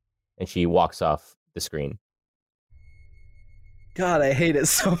 And she walks off the screen. God, I hate it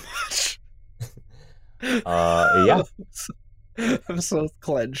so much. Yeah. I'm so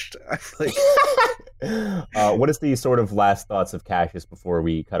clenched. I'm like, What is the sort of last thoughts of Cassius before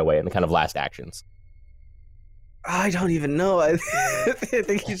we cut away and the kind of last actions? I don't even know. I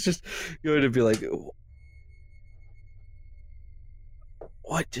think he's just going to be like,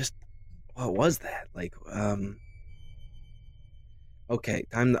 what was that? Like, okay,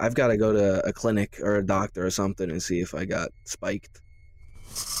 I've got to go to a clinic or a doctor or something and see if I got spiked.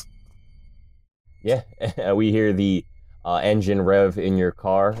 Yeah, we hear the engine rev in your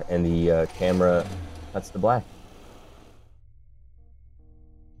car, and the camera cuts to black.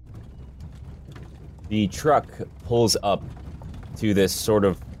 The truck pulls up to this sort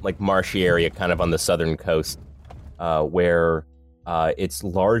of like marshy area, kind of on the southern coast, where it's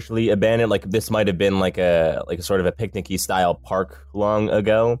largely abandoned. Like this might have been like a sort of a picnicky style park long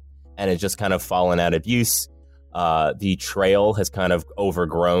ago, and it's just kind of fallen out of use. The trail has kind of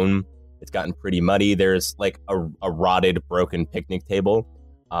overgrown. It's gotten pretty muddy. There's like a rotted, broken picnic table,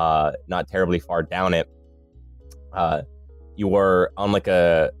 not terribly far down it. You are on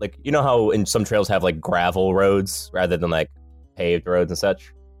you know how in some trails have like gravel roads rather than like paved roads and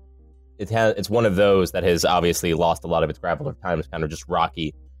such. It's one of those that has obviously lost a lot of its gravel over time. It's kind of just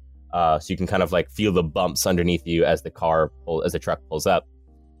rocky, so you can kind of like feel the bumps underneath you as the truck pulls up,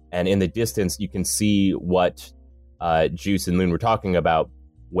 and in the distance you can see what Juice and Loon were talking about,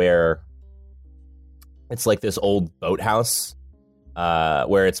 where it's like this old boathouse,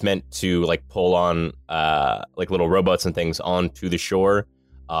 where it's meant to like pull on like little rowboats and things onto the shore.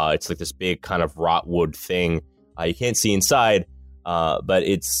 It's like this big kind of wrought wood thing. You can't see inside, but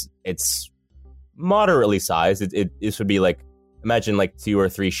it's moderately sized. This would be like, imagine like 2 or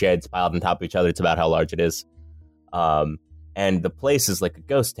 3 sheds piled on top of each other. It's about how large it is. And the place is like a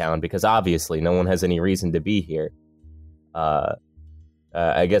ghost town because obviously no one has any reason to be here.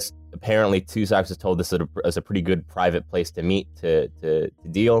 I guess apparently Two Socks has told this as a pretty good private place to meet to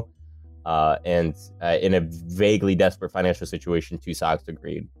deal. And in a vaguely desperate financial situation, Two Socks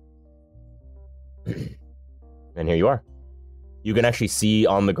agreed. And here you are. You can actually see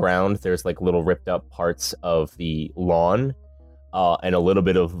on the ground there's like little ripped up parts of the lawn, and a little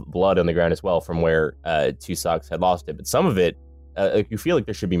bit of blood on the ground as well from where Two Socks had lost it. But some of it, you feel like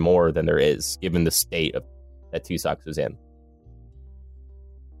there should be more than there is, given the state that Two Socks was in.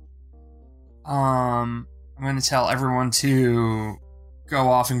 I'm going to tell everyone to go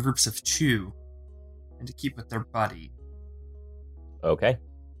off in groups of 2 and to keep with their buddy. Okay.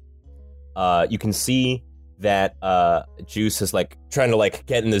 You can see that Juice is like trying to like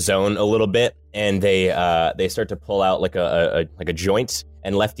get in the zone a little bit, and they start to pull out like a joint,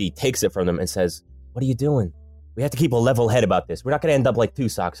 and Lefty takes it from them and says, "What are you doing? We have to keep a level head about this. We're not going to end up like Two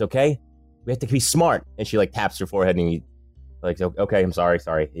Socks, okay? We have to be smart." And she like taps her forehead and he like, "Okay, I'm sorry.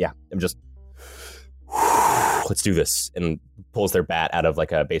 Yeah, I'm just let's do this," and pulls their bat out of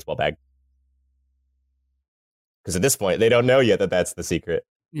like a baseball bag. Because at this point, they don't know yet that that's the secret.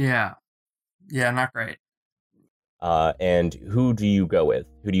 Yeah, not great. And who do you go with?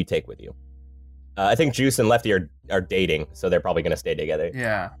 Who do you take with you? I think Juice and Lefty are dating, so they're probably going to stay together.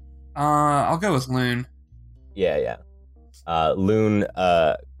 Yeah. I'll go with Loon. Yeah. Loon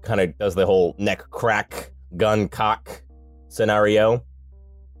kind of does the whole neck crack, gun cock scenario.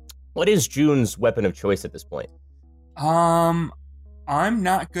 What is June's weapon of choice at this point? I'm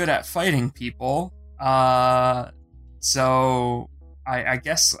not good at fighting people. So I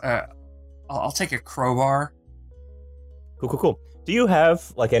guess I'll take a crowbar. Cool. Do you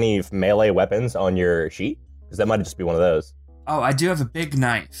have like any melee weapons on your sheet? Because that might just be one of those. Oh, I do have a big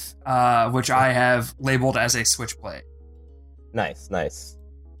knife, which I have labeled as a switchblade. Nice.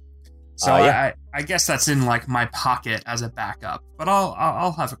 So yeah. I guess that's in like my pocket as a backup, but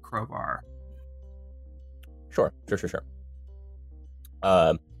I'll have a crowbar. Sure.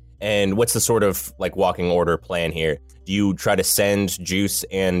 And what's the sort of like walking order plan here? Do you try to send Juice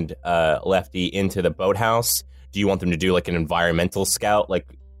and Lefty into the boathouse? Do you want them to do like an environmental scout,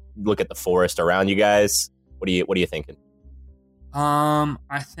 like look at the forest around you guys? What are you thinking? I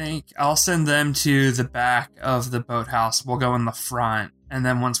think I'll send them to the back of the boathouse. We'll go in the front, and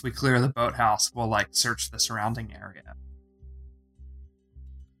then once we clear the boathouse, we'll like search the surrounding area.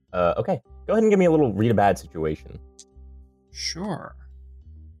 Okay. Go ahead and give me a little read a bad situation. Sure.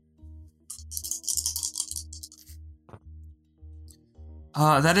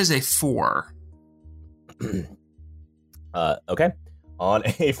 That is a 4. Okay. On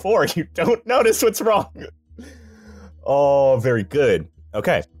a 4, you don't notice what's wrong. Oh, very good.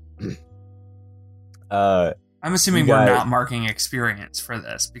 Okay. I'm assuming we're not marking experience for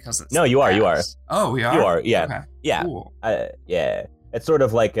this because it's... No, you are. Oh, we are? You are, yeah. Okay. Yeah. Cool. Yeah. It's sort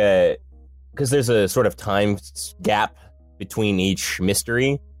of like a... because there's a sort of time gap between each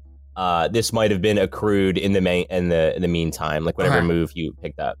mystery. This might have been accrued in the meantime, like whatever move you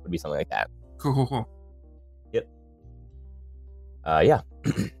picked up would be something like that. Cool. Yep. Yeah.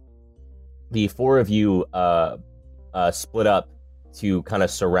 The four of you split up to kind of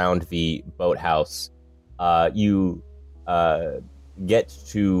surround the boathouse. You get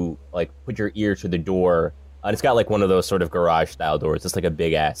to like put your ear to the door. It's got like one of those sort of garage style doors. It's like a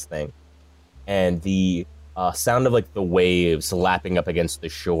big ass thing, and the sound of like the waves lapping up against the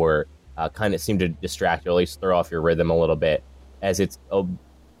shore kind of seem to distract you, or at least throw off your rhythm a little bit. As it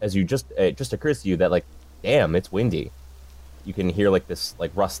just occurs to you that like, damn, it's windy. You can hear like this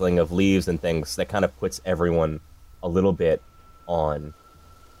like rustling of leaves and things that kind of puts everyone a little bit on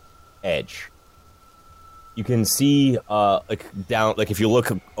edge. You can see like down, like if you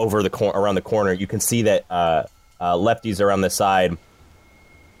look over around the corner, you can see that Lefty's around the side,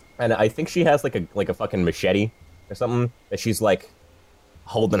 and I think she has like a fucking machete or something that she's like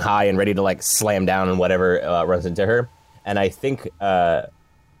holding high and ready to like slam down and whatever runs into her. And I think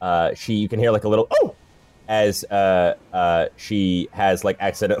you can hear like a little oh as she has like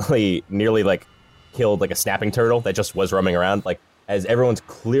accidentally nearly like killed like a snapping turtle that just was roaming around, like as everyone's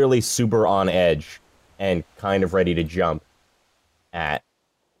clearly super on edge and kind of ready to jump at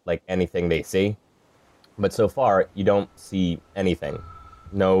like anything they see. But so far you don't see anything.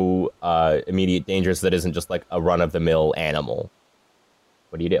 No immediate dangers that isn't just like a run-of-the-mill animal.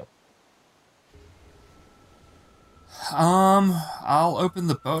 What do you do? I'll open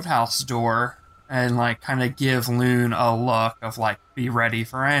the boathouse door and like kind of give Loon a look of like, be ready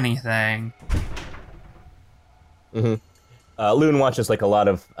for anything. Loon watches like a lot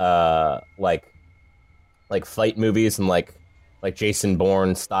of like fight movies and like Jason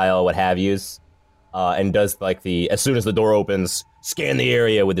Bourne style what have yous, and does like as soon as the door opens, scan the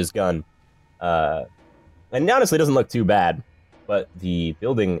area with his gun, and honestly doesn't look too bad, but the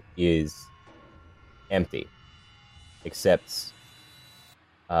building is empty, except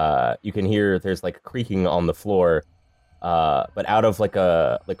you can hear there's like creaking on the floor, but out of like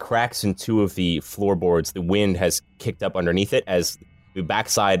the cracks in two of the floorboards, the wind has kicked up underneath it as the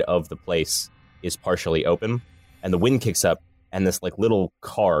backside of the place is partially open, and the wind kicks up, and this like little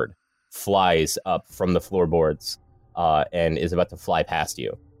card flies up from the floorboards and is about to fly past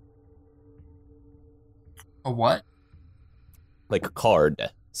you. A what? Like card,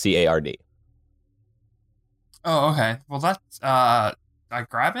 C-A-R-D. Oh, okay. Well, that's I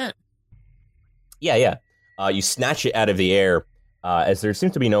grab it. Yeah. You snatch it out of the air as there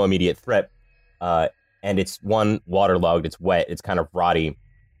seems to be no immediate threat, and it's waterlogged, it's wet, it's kind of rotty,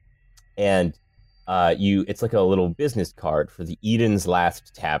 and it's like a little business card for the Eden's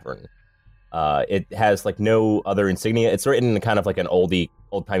Last Tavern. It has like no other insignia. It's written in kind of like an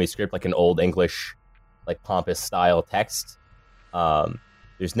old-timey script, like an old English, like pompous style text.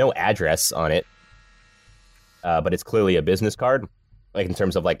 There's no address on it, but it's clearly a business card, like in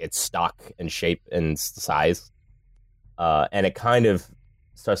terms of like its stock and shape and size. And it kind of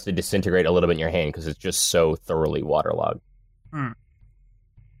starts to disintegrate a little bit in your hand because it's just so thoroughly waterlogged.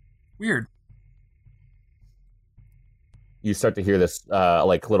 Weird. You start to hear this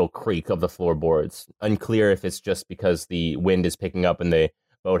like little creak of the floorboards. Unclear if it's just because the wind is picking up and the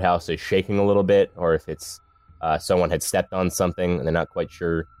boathouse is shaking a little bit, or if it's someone had stepped on something and they're not quite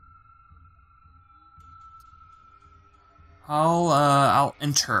sure. I'll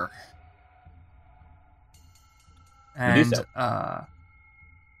enter. And You do so.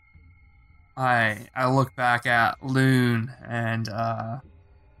 I look back at Loon and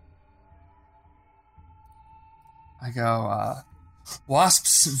I go,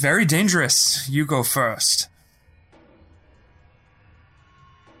 Wasps, very dangerous. You go first.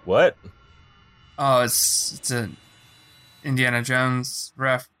 What? Oh, it's a Indiana Jones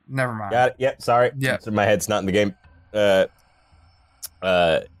ref. Never mind. Got it. Yep. Sorry. Yeah. So my head's not in the game.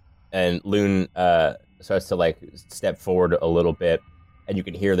 And Loon starts to like step forward a little bit, and you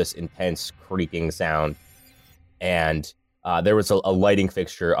can hear this intense creaking sound. And there was a lighting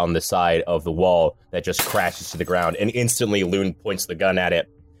fixture on the side of the wall that just crashes to the ground, and instantly Loon points the gun at it.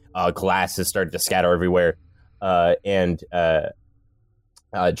 Glasses started to scatter everywhere, and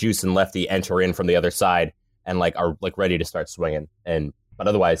Juice and Lefty enter in from the other side and like are like ready to start swinging. But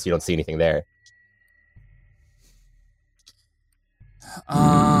otherwise, you don't see anything there.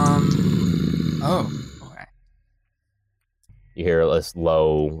 Oh, okay. You hear this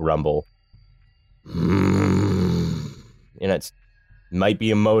low rumble. It might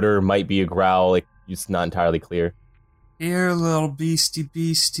be a motor, might be a growl. Like, it's not entirely clear. Here, little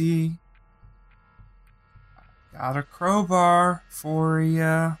beastie. Got a crowbar for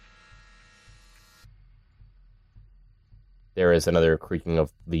ya. there is another creaking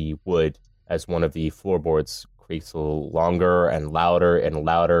of the wood as one of the floorboards creaks a little longer and louder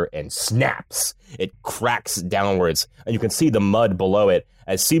and snaps. It cracks downwards, and you can see the mud below it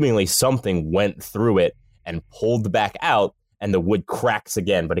as seemingly something went through it and pulled back out, and the wood cracks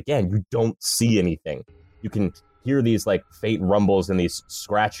again. But again, you don't see anything. You can hear these like faint rumbles and these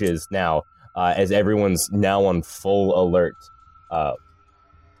scratches now as everyone's now on full alert.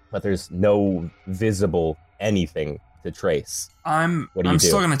 But there's no visible anything to trace. I'm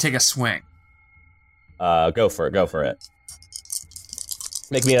still going to take a swing. Go for it.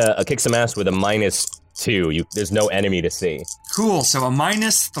 Make me a kick some ass with a -2. There's no enemy to see. Cool, so a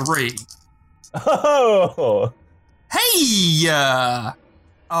 -3. Oh! Hey!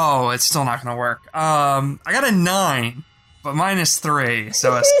 Oh, it's still not going to work. I got a 9, but -3,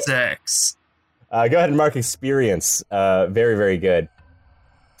 so a 6. Go ahead and mark experience. Very, very good.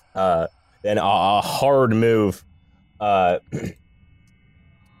 Then a hard move.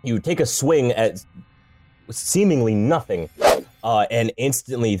 You take a swing at seemingly nothing, and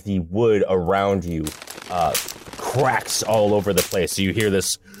instantly the wood around you cracks all over the place. So you hear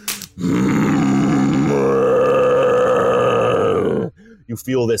this. You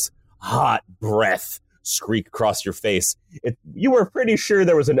feel this hot breath streak across your face. You were pretty sure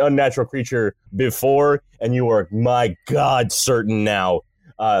there was an unnatural creature before, and you are, my God, certain now.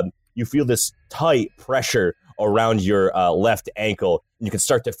 You feel this tight pressure around your left ankle, and you can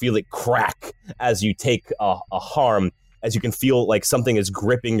start to feel it crack as you take a harm, as you can feel like something is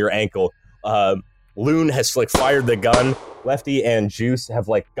gripping your ankle. Loon has like fired the gun. Lefty and Juice have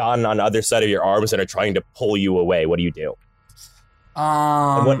like gotten on the other side of your arms and are trying to pull you away. What do you do?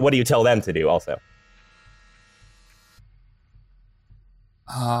 And what do you tell them to do also?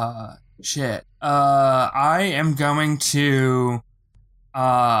 Shit. I am going to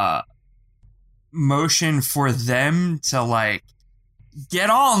motion for them to like get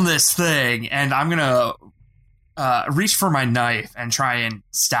on this thing, and I'm gonna reach for my knife and try and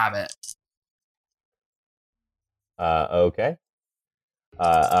stab it. Okay.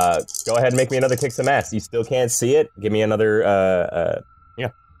 Go ahead and make me another kick some ass. You still can't see it. Give me another, yeah.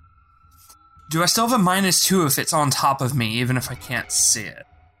 Do I still have a -2 if it's on top of me, even if I can't see it?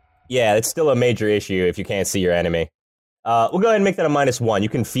 Yeah, it's still a major issue if you can't see your enemy. We'll go ahead and make that a -1. You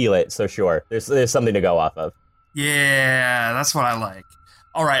can feel it, so sure. There's something to go off of. Yeah, that's what I like.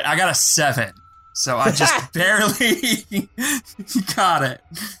 All right, I got a 7, so I just barely got it.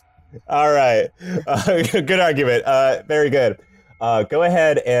 All right, good argument. Very good. Go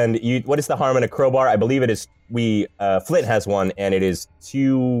ahead and what is the harm in a crowbar? I believe it is. Flint has one, and it is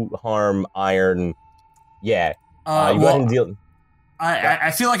 2 harm iron. Yeah. You go ahead and deal.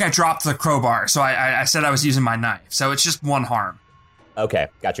 I feel like I dropped the crowbar, so I said I was using my knife. So it's just 1 harm. Okay,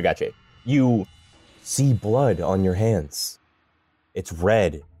 gotcha. You see blood on your hands. It's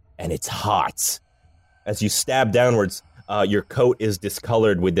red, and it's hot. As you stab downwards, your coat is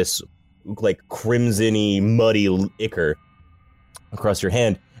discolored with this, like, crimson-y, muddy ichor across your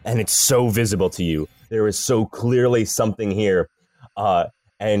hand, and it's so visible to you. There is so clearly something here.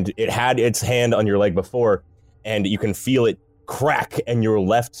 And it had its hand on your leg before, and you can feel it crack, and your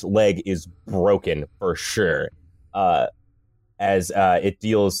left leg is broken for sure. As it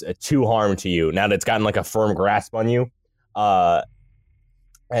deals 2 harm to you now that it's gotten like a firm grasp on you.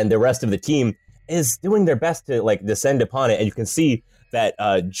 And the rest of the team is doing their best to like descend upon it, and you can see that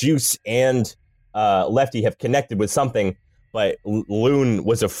Juice and Lefty have connected with something, but Loon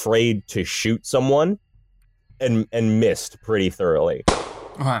was afraid to shoot someone and missed pretty thoroughly.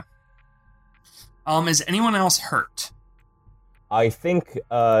 Okay. Is anyone else hurt? I think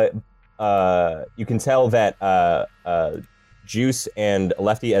you can tell that Juice and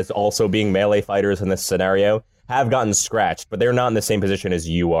Lefty, as also being melee fighters in this scenario, have gotten scratched, but they're not in the same position as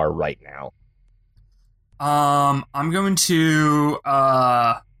you are right now. I'm going to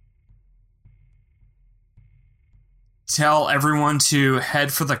tell everyone to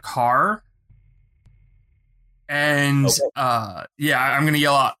head for the car. And okay. I'm gonna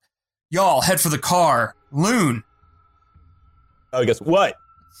yell out, "Y'all head for the car, Loon." Oh, he goes, "What?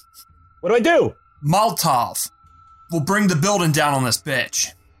 What do I do?" Molotov. We'll bring the building down on this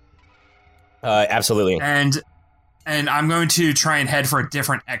bitch. Absolutely. And I'm going to try and head for a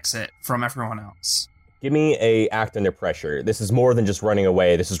different exit from everyone else. Give me a act under pressure. This is more than just running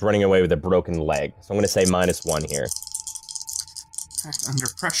away. This is running away with a broken leg. So I'm going to say -1 here. Act under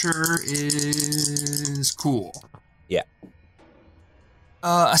pressure is cool. Yeah.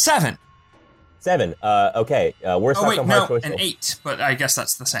 A 7. 7. Okay. Worst outcome, hard choice. An 8, but I guess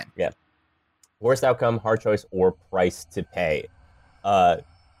that's the same. Yeah. Worst outcome, hard choice, or price to pay.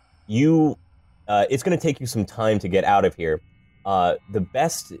 You it's going to take you some time to get out of here. The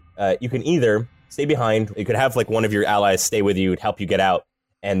best, you can either stay behind. You could have like one of your allies stay with you to help you get out,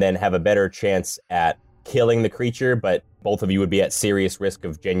 and then have a better chance at killing the creature, but both of you would be at serious risk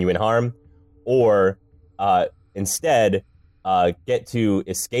of genuine harm. Or instead, get to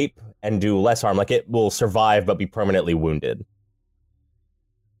escape and do less harm. Like, it will survive but be permanently wounded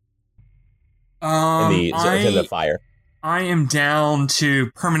in the fire. I am down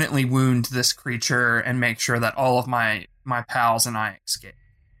to permanently wound this creature and make sure that all of my pals and I escape.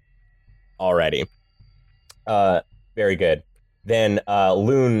 Alrighty. Very good. Then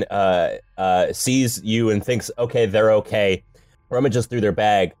Loon sees you and thinks, okay, they're okay. Rummages through their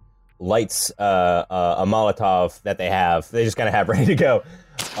bag, lights a Molotov that they have. They just kind of have ready to go.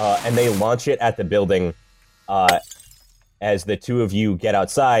 And they launch it at the building. As the two of you get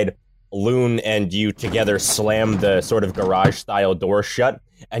outside, Loon and you together slam the sort of garage-style door shut,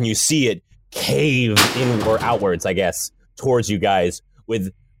 and you see it cave in or outwards, I guess, towards you guys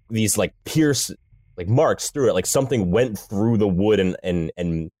with these like marks through it, like something went through the wood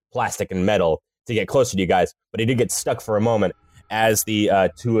and plastic and metal to get closer to you guys, but it did get stuck for a moment as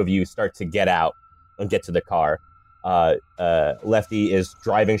the two of you start to get out and get to the car. Lefty is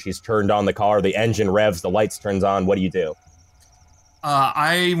driving. She's turned on the car. The engine revs. The lights turns on. What do you do?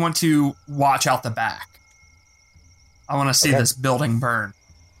 I want to watch out the back. I want to see this building burn.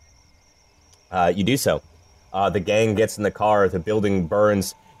 You do so. The gang gets in the car. The building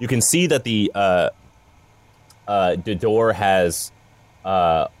burns. You can see that the door has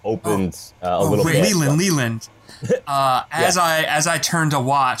opened a little bit. Leland. As I turn to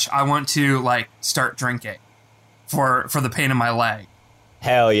watch, I want to like start drinking for the pain in my leg.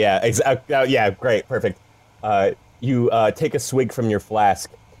 Hell yeah! Yeah, great, perfect. You take a swig from your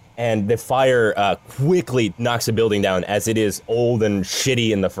flask, and the fire quickly knocks the building down, as it is old and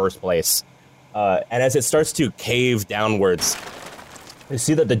shitty in the first place. And as it starts to cave downwards, you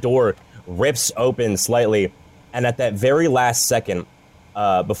see that the door rips open slightly, and at that very last second,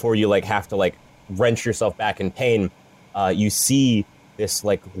 before you like have to like wrench yourself back in pain, you see this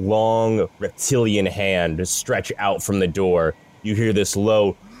like long reptilian hand stretch out from the door. You hear this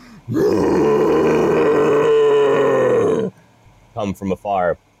low come from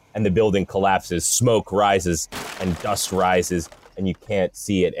afar, and the building collapses. Smoke rises and dust rises, and you can't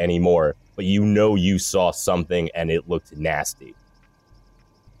see it anymore. But you know you saw something, and it looked nasty.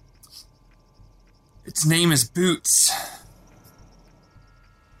 Its name is Boots.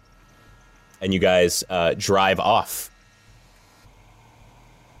 And you guys drive off.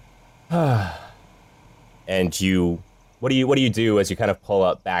 And you, what do you do as you kind of pull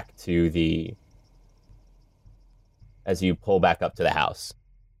up back to the, as you pull back up to the house?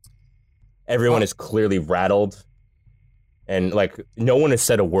 Everyone is clearly rattled, and like no one has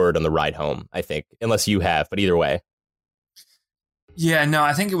said a word on the ride home, I think, unless you have. But either way, yeah, no,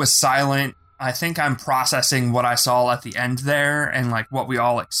 I think it was silent. I think I'm processing what I saw at the end there and like what we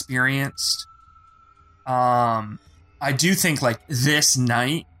all experienced. I do think like this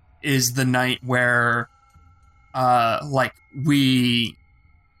night is the night where like we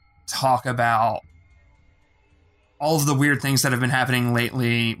talk about all of the weird things that have been happening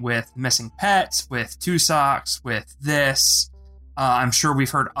lately with missing pets, with Two Socks, with this. I'm sure we've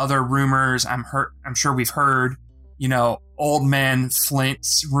heard other rumors. I'm sure we've heard, you know, Old Man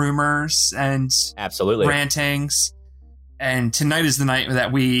Flint's rumors and absolutely rantings. And tonight is the night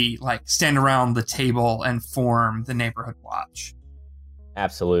that we like stand around the table and form the neighborhood watch.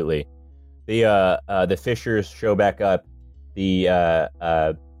 Absolutely. The Fishers show back up. They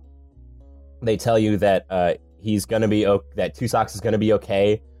tell you that he's gonna be that Two Socks is gonna be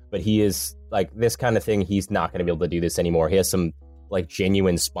okay, but he is like this kind of thing. He's not gonna be able to do this anymore. He has some like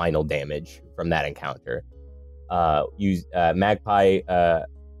genuine spinal damage from that encounter. Magpie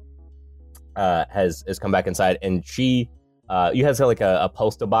has come back inside, and she you have like a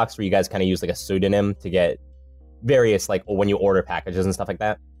postal box where you guys kind of use like a pseudonym to get various like when you order packages and stuff like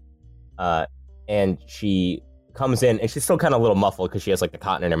that. And she comes in, and she's still kind of a little muffled because she has like the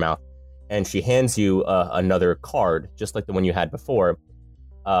cotton in her mouth, and she hands you another card, just like the one you had before.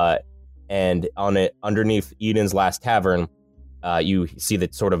 And on it, underneath Eden's Last Tavern, you see the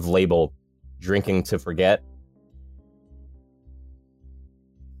sort of label, "Drinking to Forget."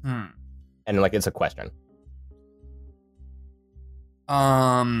 And like it's a question.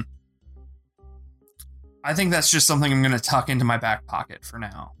 I think that's just something I'm going to tuck into my back pocket for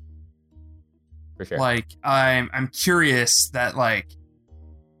now. For sure. Like I'm curious that like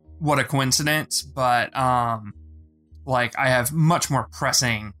what a coincidence, but like I have much more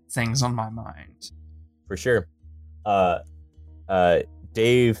pressing things on my mind. For sure.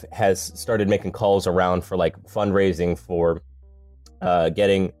 Dave has started making calls around for like fundraising for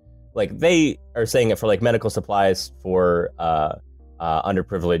getting, like, they are saying it for like medical supplies for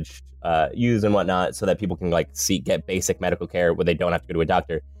underprivileged youth and whatnot, so that people can like get basic medical care where they don't have to go to a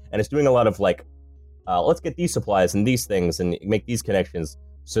doctor. And it's doing a lot of like, let's get these supplies and these things and make these connections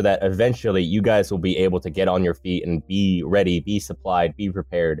so that eventually you guys will be able to get on your feet and be ready, be supplied, be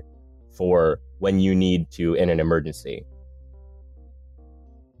prepared for when you need to in an emergency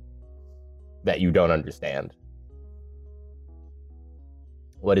that you don't understand.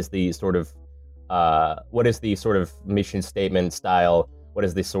 What is the sort of mission statement style? What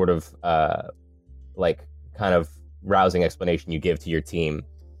is the sort of like kind of rousing explanation you give to your team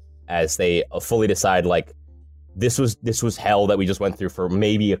as they fully decide, like, this was hell that we just went through for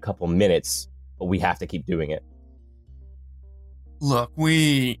maybe a couple minutes, but we have to keep doing it? Look,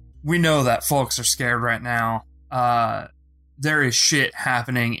 we know that folks are scared right now. There is shit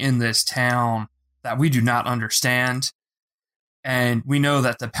happening in this town that we do not understand. And we know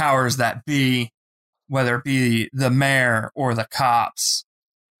that the powers that be, whether it be the mayor or the cops,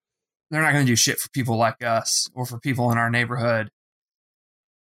 they're not going to do shit for people like us or for people in our neighborhood.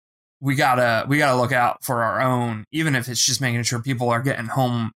 We gotta look out for our own, even if it's just making sure people are getting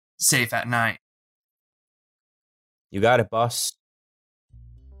home safe at night. You got it, boss.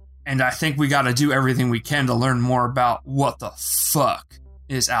 And I think we gotta do everything we can to learn more about what the fuck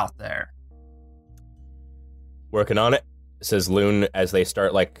is out there. Working on it, says Loon, as they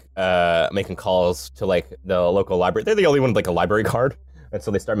start like making calls to like the local library. They're the only one with like a library card, and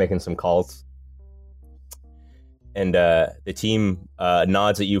so they start making some calls. And the team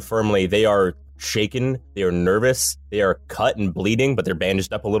nods at you firmly. They are shaken, they are nervous, they are cut and bleeding, but they're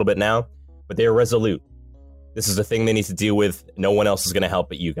bandaged up a little bit now. But they are resolute. This is a thing they need to deal with. No one else is going to help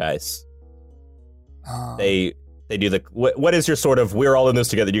but you guys. They do the... What is your sort of, we're all in this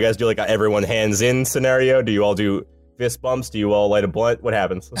together? Do you guys do like a everyone hands in scenario? Do you all do fist bumps? Do you all light a blunt? What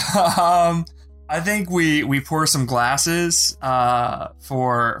happens? I think we pour some glasses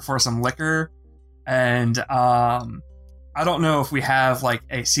for some liquor. And I don't know if we have like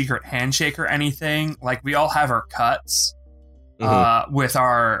a secret handshake or anything. Like, we all have our cuts with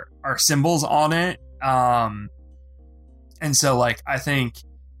our symbols on it. And so like, I think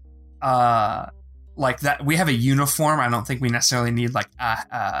like that we have a uniform. I don't think we necessarily need like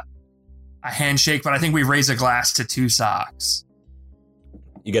a handshake, but I think we raise a glass to Two Socks.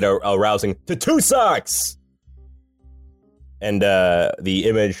 You get a rousing to Two Socks. And the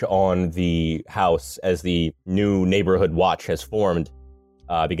image on the house as the new neighborhood watch has formed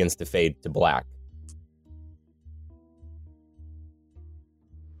begins to fade to black.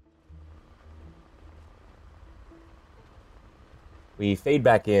 We fade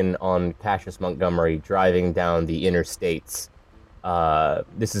back in on Cassius Montgomery driving down the interstates.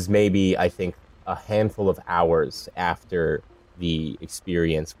 This is maybe, I think, a handful of hours after the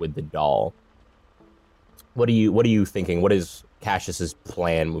experience with the doll. What are you thinking? What is Cassius's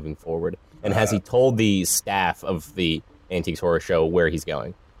plan moving forward? And has he told the staff of the Antiques Horror Show where he's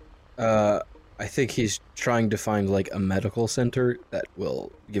going? I think he's trying to find like a medical center that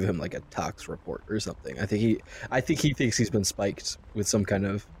will give him like a tox report or something. I think he thinks he's been spiked with some kind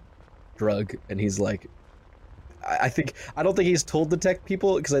of drug, and he's like, I don't think he's told the tech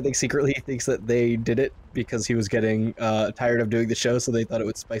people, because I think secretly he thinks that they did it because he was getting tired of doing the show, so they thought it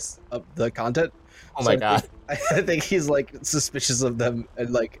would spice up the content. Oh my god. I think he's like suspicious of them and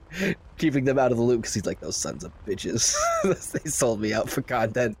like keeping them out of the loop, because he's like, those sons of bitches. They sold me out for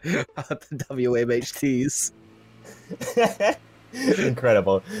content at the WMHTs.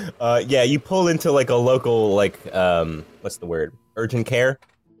 Incredible. Yeah, you pull into like a local like what's the word? Urgent care.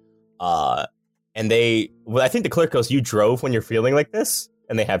 And I think the clerk goes, you drove when you're feeling like this?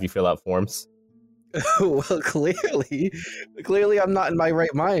 And they have you fill out forms. Well, clearly I'm not in my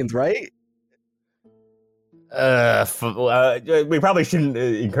right mind, right? We probably shouldn't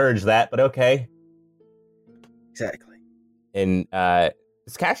encourage that, but okay. Exactly. And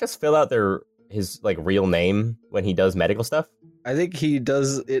does Cassius fill out his like real name when he does medical stuff? I think he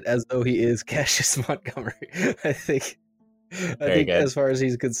does it as though he is Cassius Montgomery. I think as far as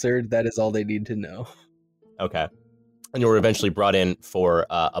he's concerned, that is all they need to know. Okay. And you were eventually brought in for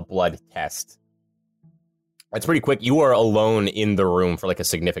a blood test. That's pretty quick. You are alone in the room for like a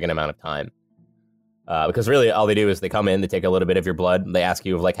significant amount of time. Because really all they do is they come in, they take a little bit of your blood, they ask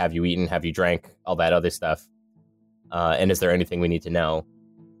you, like, have you eaten, have you drank, all that other stuff. And is there anything we need to know?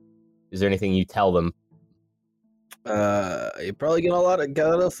 Is there anything you tell them? You're probably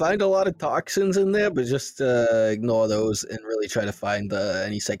gonna find a lot of toxins in there, but just ignore those and really try to find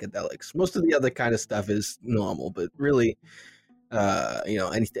any psychedelics. Most of the other kind of stuff is normal, but really,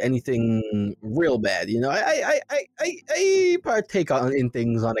 anything real bad. I partake in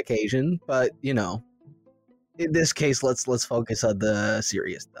things on occasion, but in this case, let's focus on the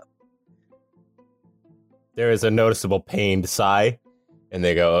serious stuff. There is a noticeable pained sigh, and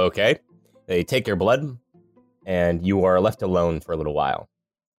they go, okay. They take your blood, and you are left alone for a little while.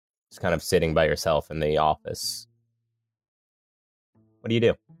 Just kind of sitting by yourself in the office. What do you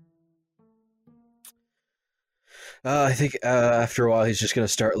do? I think after a while, he's just going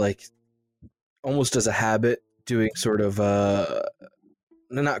to start, almost as a habit, doing sort of,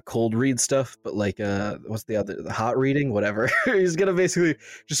 not cold read stuff, but what's the hot reading? Whatever. He's going to basically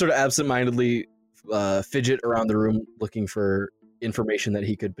just sort of absentmindedly fidget around the room looking for information that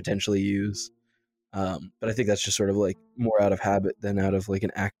he could potentially use. But I think that's just sort of more out of habit than out of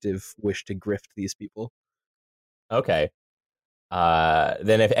an active wish to grift these people. Okay.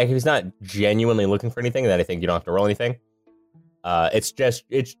 Then if he's not genuinely looking for anything, then I think you don't have to roll anything.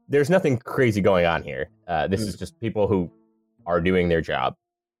 There's nothing crazy going on here. This is just people who are doing their job.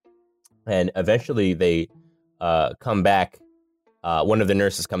 And eventually they come back. One of the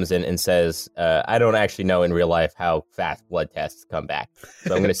nurses comes in and says, I don't actually know in real life how fast blood tests come back.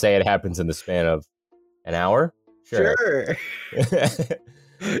 So I'm going to say it happens in the span of an hour. Sure.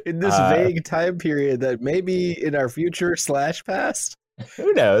 In this vague time period that maybe in our future / past.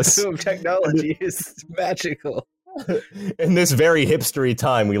 Who knows? Technology is magical. In this very hipstery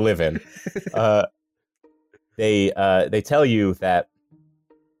time we live in. They tell you that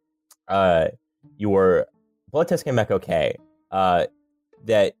your blood test came back okay.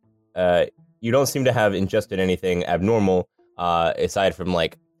 That you don't seem to have ingested anything abnormal, aside from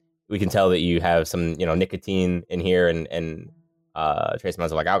we can tell that you have some nicotine in here and trace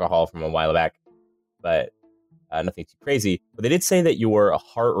amounts of alcohol from a while back, but nothing too crazy. But they did say that your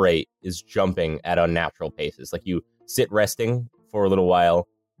heart rate is jumping at unnatural paces. You sit resting for a little while,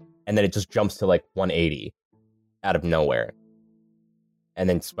 and then it just jumps to 180 out of nowhere, and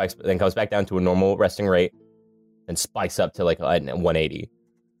then comes back down to a normal resting rate, and spikes up to 180.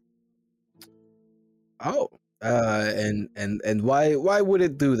 Oh, and why would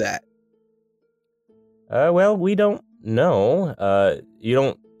it do that? Well, we don't know.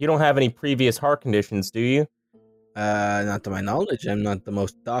 You don't have any previous heart conditions, do you? Not to my knowledge. I'm not the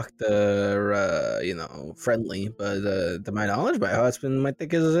most doctor, friendly, but to my knowledge,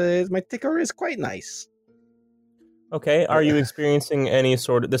 my ticker is quite nice. Okay. Are you experiencing any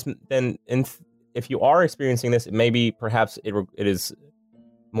sort of this? Then, if you are experiencing this, maybe perhaps it is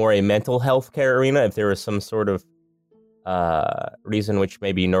more a mental health care arena. If there is some sort of reason which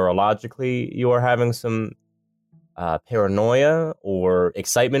maybe neurologically you are having some paranoia or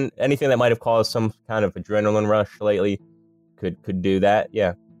excitement, anything that might have caused some kind of adrenaline rush lately could do that.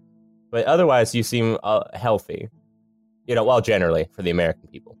 Yeah. But otherwise you seem healthy, well, generally for the American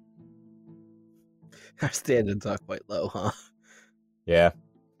people. Our standards are quite low, huh? Yeah.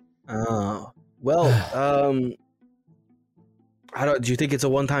 Oh, well, do you think it's a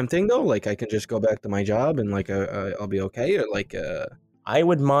one-time thing though? I can just go back to my job and I'll be okay, or I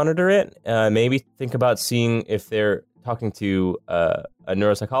would monitor it. Maybe think about seeing if they're talking to a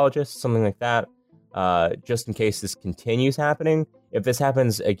neuropsychologist, something like that, just in case this continues happening. If this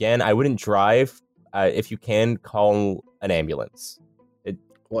happens again, I wouldn't drive. If you can, call an ambulance.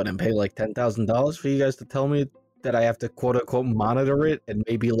 And pay $10,000 for you guys to tell me that I have to quote unquote monitor it and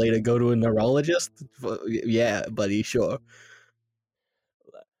maybe later go to a neurologist? Yeah, buddy, sure.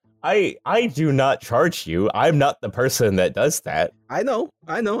 I do not charge you. I'm not the person that does that. I know.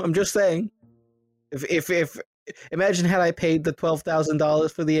 I'm just saying. If imagine had I paid the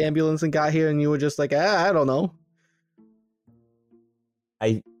 $12,000 for the ambulance and got here and you were just I don't know.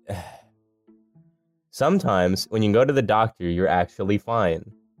 Sometimes when you go to the doctor, you're actually fine.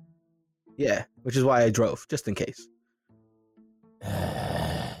 Yeah, which is why I drove, just in case.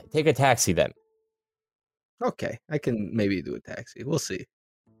 Take a taxi then. Okay, I can maybe do a taxi. We'll see.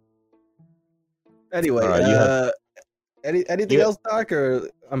 Anyway, anything else, Doc? Or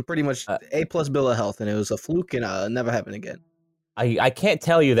I'm pretty much A+ bill of health, and it was a fluke, and never happen again. I can't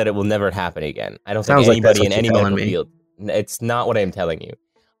tell you that it will never happen again. I don't think anybody in any medical field. It's not what I'm telling you.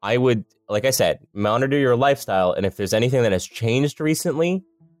 I would, like I said, monitor your lifestyle, and if there's anything that has changed recently,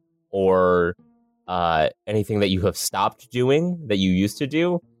 or anything that you have stopped doing that you used to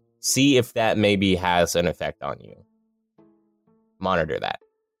do, see if that maybe has an effect on you. Monitor that.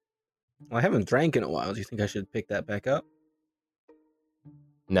 Well, I haven't drank in a while. Do you think I should pick that back up?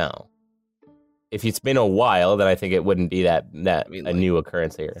 No. If it's been a while, then I think it wouldn't be a new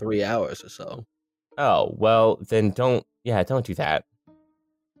occurrence here. 3 hours or so. Oh, well, then don't do that.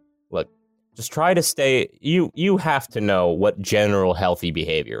 Look, just try to stay. You have to know what general healthy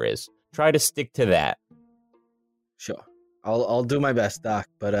behavior is. Try to stick to that. Sure. I'll do my best, Doc.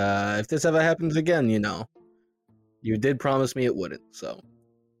 But if this ever happens again, you did promise me it wouldn't. So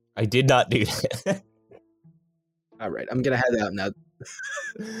I did not do that. all right, I'm gonna head out now.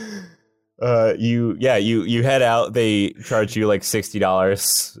 You head out. They charge you like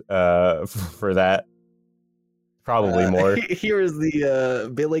 $60 for that. Probably more. Here is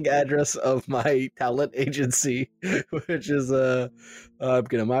the billing address of my talent agency, which is I'm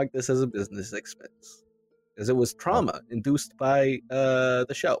gonna mark this as a business expense, as it was trauma induced by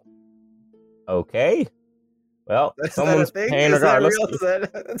the show. Okay. Well, That's someone's not a thing. paying Is that regardless. real?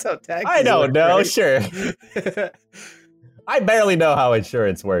 That's how taxes I don't work, know. right? Sure. I barely know how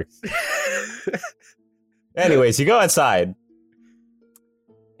insurance works. Anyways, you go outside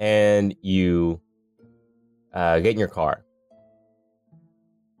and you get in your car.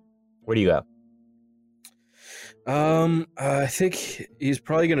 Where do you go? I think he's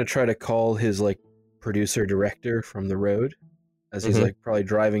probably gonna try to call his like producer director from the road, as he's like probably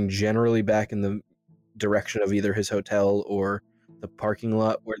driving generally back in the direction of either his hotel or the parking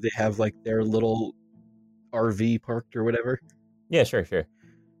lot where they have like their little RV parked or whatever. Yeah, sure. I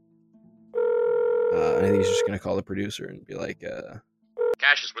think he's just gonna call the producer and be like,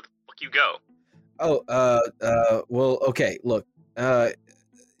 Cassius, where the fuck you go? well, okay, look,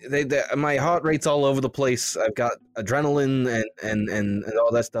 my heart rate's all over the place. I've got adrenaline and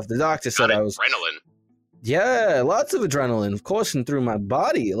all that stuff. The doctor said I was adrenaline. Yeah, lots of adrenaline, coursing through my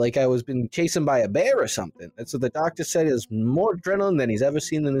body, like I was being chased by a bear or something. That's what the doctor said is more adrenaline than he's ever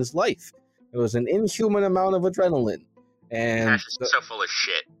seen in his life. It was an inhuman amount of adrenaline. And Cassius is so full of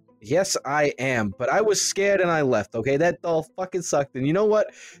shit. yes, I am, but I was scared and I left, okay? That doll fucking sucked. And you know what?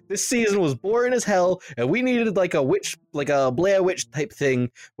 This season was boring as hell, and we needed like a Blair Witch type thing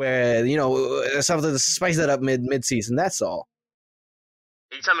where, something to spice that up mid-season, that's all.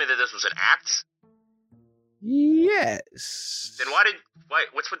 Are you telling me that this was an act? Yes. Then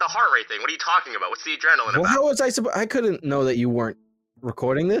what's with the heart rate thing? What are you talking about? What's the adrenaline Well, about? how was I couldn't know that you weren't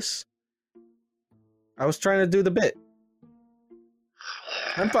recording this. I was trying to do the bit.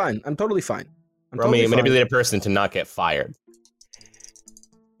 I'm fine. I'm totally fine. Romy, manipulate a person to not get fired.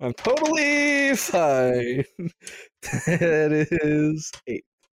 I'm totally fine. That is 8.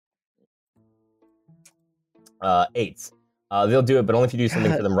 8. They'll do it, but only if you do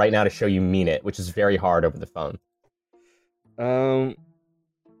something for them right now to show you mean it, which is very hard over the phone.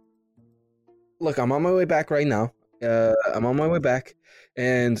 Look, I'm on my way back right now.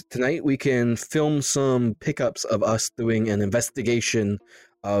 And tonight we can film some pickups of us doing an investigation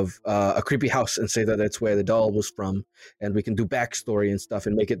of a creepy house and say that that's where the doll was from, and we can do backstory and stuff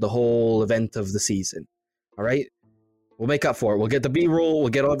and make it the whole event of the season. All right, we'll make up for it. We'll get the B-roll. We'll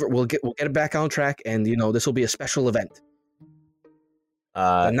get it back on track, and this will be a special event.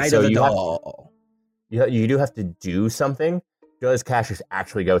 The night of the doll. You do have to do something. Does Cassius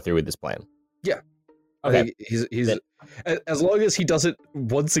actually go through with this plan? Yeah. Okay. He's as long as he doesn't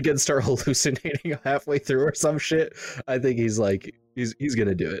once again start hallucinating halfway through or some shit, I think he's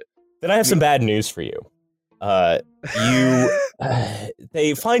gonna do it. Then I have some bad news for you.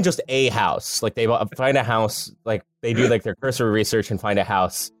 They find just a house. Like they find a house. Like they do like their cursory research and find a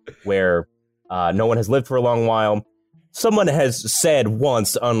house where no one has lived for a long while. Someone has said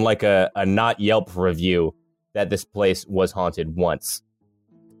once on like a not Yelp review that this place was haunted once.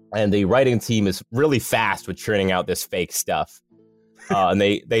 And the writing team is really fast with churning out this fake stuff. And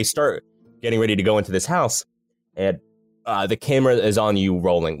they start getting ready to go into this house. And the camera is on you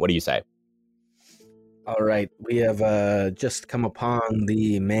rolling. What do you say? All right. We have just come upon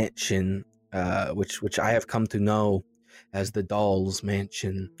the mansion, which I have come to know as the Doll's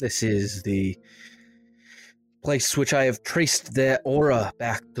Mansion. This is the place which I have traced their aura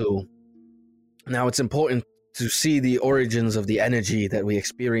back to. Now, it's important to see the origins of the energy that we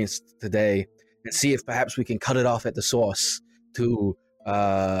experienced today and see if perhaps we can cut it off at the source to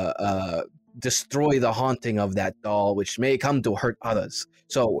destroy the haunting of that doll, which may come to hurt others.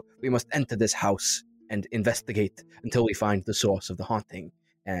 So we must enter this house and investigate until we find the source of the haunting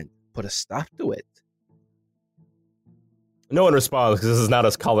and put a stop to it. No one responds because this is not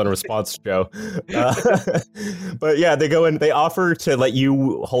a call and response show. But yeah, they go in. They offer to let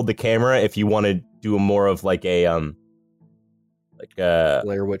you hold the camera if you want to do more of like a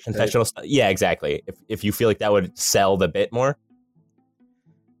Blair Witch confessional. Yeah, exactly. If you feel like that would sell the bit more.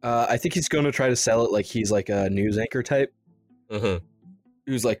 I think he's going to try to sell it like he's like a news anchor type. Mm-hmm.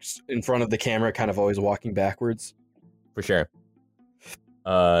 Who's like in front of the camera, kind of always walking backwards. For sure.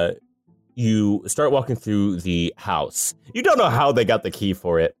 You start walking through the house. You don't know how they got the key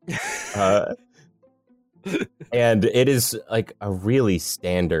for it. And it is like a really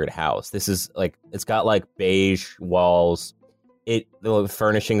standard house. This is like, it's got like beige walls. The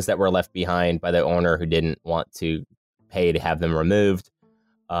furnishings that were left behind by the owner who didn't want to pay to have them removed.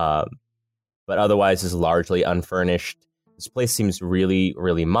 But otherwise is largely unfurnished. This place seems really,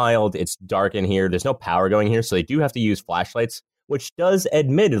 really mild. It's dark in here. There's no power going here, so they do have to use flashlights, which does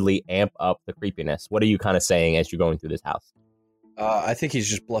admittedly amp up the creepiness. What are you kind of saying as you're going through this house? I think he's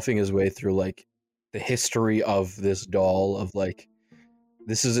just bluffing his way through like the history of this doll, of like,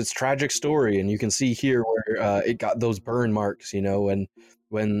 this is its tragic story, and you can see here where it got those burn marks, you know, and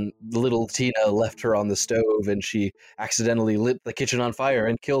when little Tina left her on the stove and she accidentally lit the kitchen on fire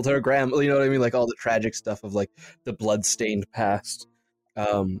and killed her grandma, you know what I mean? Like all the tragic stuff of like the blood-stained past,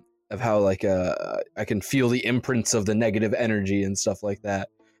 of how like I can feel the imprints of the negative energy and stuff like that.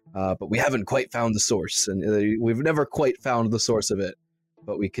 But we haven't quite found the source, and we've never quite found the source of it,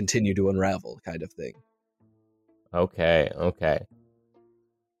 but we continue to unravel, kind of thing. Okay.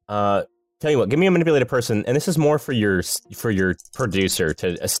 Tell you what, give me a manipulated person, and this is more for your producer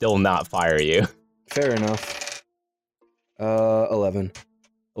to still not fire you. Fair enough. 11.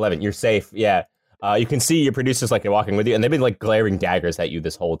 11, you're safe, yeah. You can see your producers like walking with you, and they've been like glaring daggers at you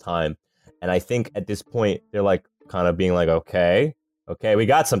this whole time. And I think at this point, they're like kind of being like, okay, we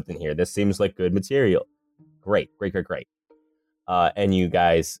got something here. This seems like good material. Great. And you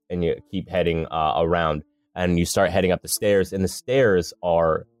keep heading around, and you start heading up the stairs, and the stairs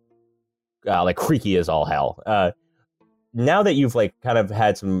are like creaky as all hell. Now that you've like kind of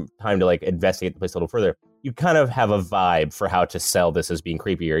had some time to like investigate the place a little further, you kind of have a vibe for how to sell this as being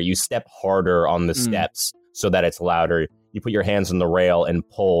creepier. You step harder on the steps so that it's louder. You put your hands on the rail and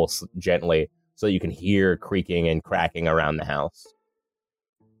pull gently so that you can hear creaking and cracking around the house.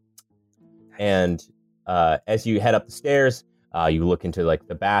 And as you head up the stairs, you look into like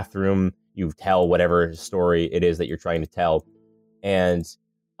the bathroom. You tell whatever story it is that you're trying to tell. And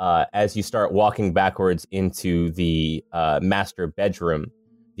as you start walking backwards into the master bedroom,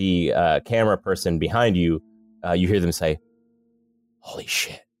 the camera person behind you, you hear them say, "Holy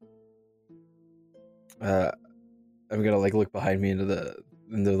shit!" I'm gonna like look behind me into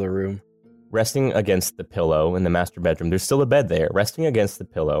the room. Resting against the pillow in the master bedroom, there's still a bed there. Resting against the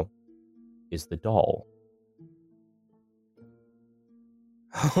pillow is the doll.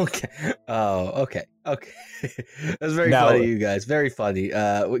 Okay. Oh, okay. That's very funny, you guys. Very funny.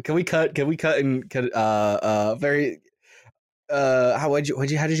 Can we cut and very how did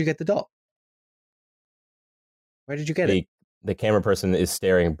you get the doll? Where did you get it? The camera person is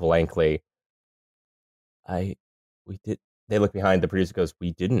staring blankly. They look behind, the producer goes,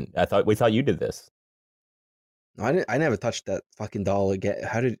 "We didn't. We thought you did this." No, I never touched that fucking doll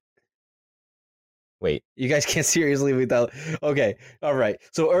again. Wait. You guys can't seriously without. Okay, all right.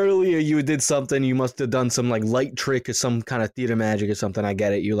 So earlier you did something. You must have done some like light trick or some kind of theater magic or something. I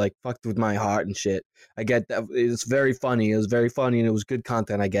get it. You like fucked with my heart and shit. I get that. It's very funny. It was very funny and it was good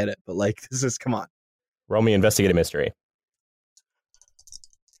content. I get it. But like, this is, come on. Roll me investigate a mystery.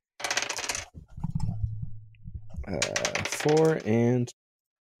 4 and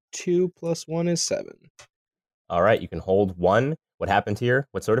 2 plus 1 is 7. All right, you can hold 1. What happened here?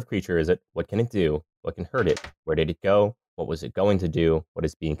 What sort of creature is it? What can it do? What can hurt it? Where did it go? What was it going to do? What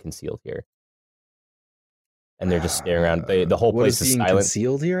is being concealed here? And they're just staring around. The whole place is silent.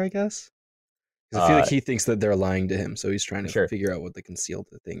 Concealed here, I guess? Because I feel like he thinks that they're lying to him, so he's trying to figure out what the concealed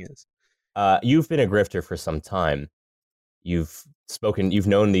thing is. You've been a grifter for some time. You've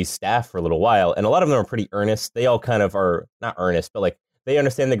known these staff for a little while, and a lot of them are pretty earnest. They all kind of are, not earnest, but like, they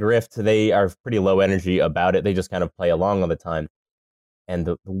understand the grift. They are pretty low energy about it. They just kind of play along all the time. And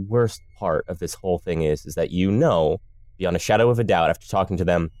the worst part of this whole thing is that you know, beyond a shadow of a doubt, after talking to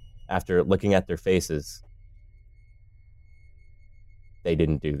them, after looking at their faces, they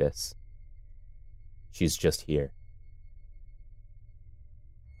didn't do this. She's just here.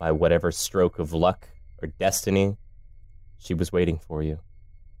 By whatever stroke of luck or destiny, she was waiting for you.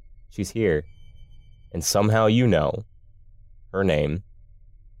 She's here. And somehow you know her name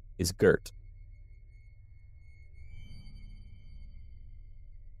is Gert.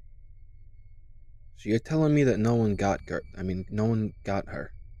 So you're telling me that no one got Gert? I mean, no one got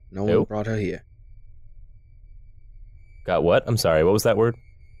her. No one brought her here. Got what? I'm sorry. What was that word?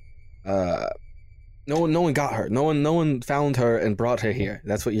 No one got her. No one found her and brought her here.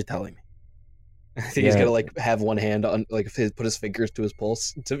 That's what you're telling me. I think he's gonna like have one hand on, like, put his fingers to his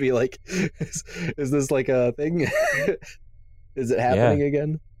pulse to be like, is this like a thing? Is it happening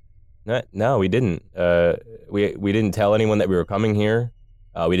again? No, we didn't. We didn't tell anyone that we were coming here.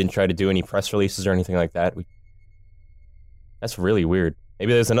 We didn't try to do any press releases or anything like that. That's really weird.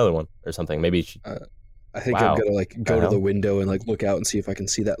 Maybe there's another one or something. Maybe I think Wow. I'm gonna like go The to the hell? window and like look out and see if I can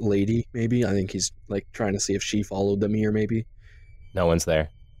see that lady. Maybe I think he's like trying to see if she followed them here. Maybe. no one's there.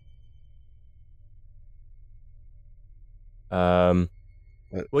 What?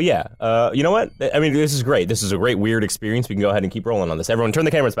 Well, yeah. You know what? I mean, this is great. This is a great weird experience. We can go ahead and keep rolling on this. Everyone, turn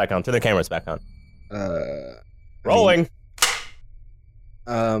the cameras back on. Turn the cameras back on. Rolling.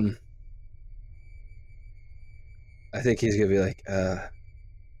 I think he's gonna be like,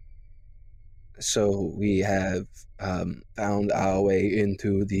 so we have found our way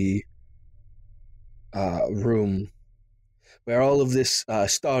into the room where all of this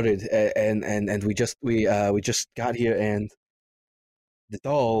started, and we just got here, and the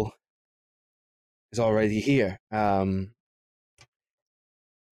doll is already here. I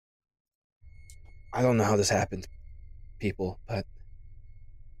don't know how this happened, people, but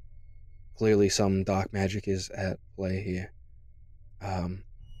clearly some dark magic is at play here. I'm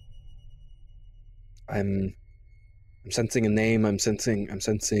sensing a name. I'm sensing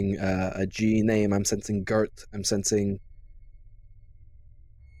a G name. I'm sensing Gert. I'm sensing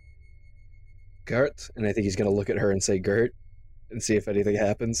Gert, and I think he's gonna look at her and say Gert, and see if anything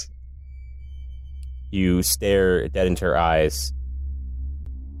happens. You stare dead into her eyes.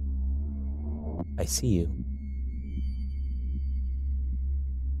 I see you.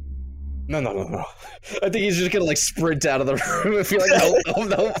 No. I think he's just gonna like sprint out of the room and feel like,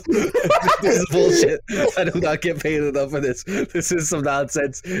 no. This is bullshit. I do not get paid enough for this. This is some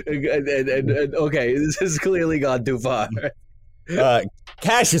nonsense. And okay, this has clearly gone too far.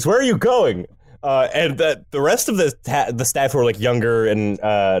 Cassius, where are you going? And the rest of the staff who are like younger and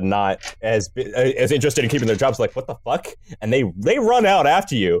not as interested in keeping their jobs, like, what the fuck? And they run out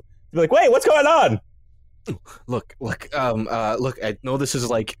after you. They're like, wait, what's going on? Look. I know this is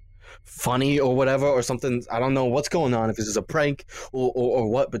like funny or whatever or something. I don't know what's going on, if this is a prank or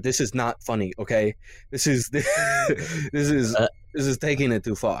what, but this is not funny. Okay, this is taking it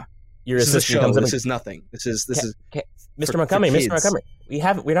too far. Your This is a assistant show. comes in. This is nothing. This is Mr. for Montgomery, Mr. kids.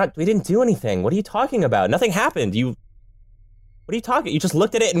 Montgomery, we didn't do anything. What are you talking about? Nothing happened. What are you talking? You just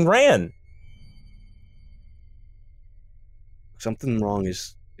looked at it and ran. something wrong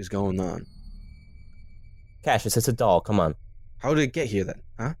is going on. Cassius, it's a doll. Come on. How did it get here then?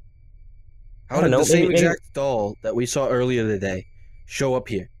 Huh? I How don't did know, the same maybe- exact doll that we saw earlier today show up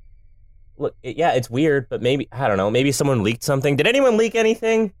here? Look, yeah, it's weird, but maybe, I don't know, maybe someone leaked something. Did anyone leak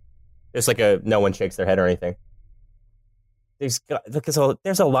anything? There's like no one shakes their head or anything. There's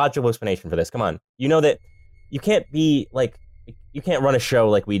a logical explanation for this. Come on. You know that you can't run a show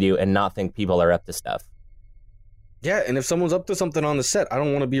like we do and not think people are up to stuff. Yeah, and if someone's up to something on the set, I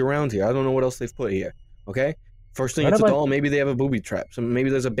don't want to be around here. I don't know what else they've put here. Okay? First thing, None it's a of my- doll. Maybe they have a booby trap. So maybe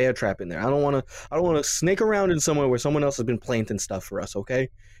there's a bear trap in there. I don't want to snake around in somewhere where someone else has been planting stuff for us. Okay?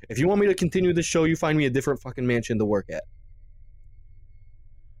 If you want me to continue the show, you find me a different fucking mansion to work at.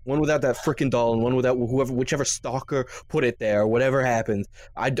 One without that freaking doll, and one without whichever stalker put it there. Whatever happened,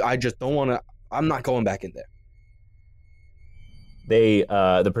 I just don't want to. I'm not going back in there.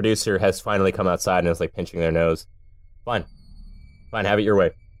 The producer has finally come outside and is like pinching their nose. Fine, have it your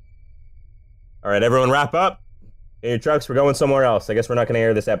way. All right, everyone, wrap up. In your trucks, we're going somewhere else. I guess we're not going to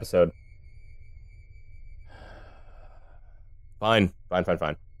air this episode. Fine.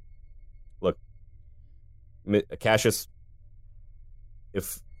 Look, Cassius,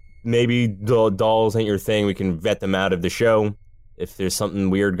 if maybe dolls ain't your thing, we can vet them out of the show. If there's something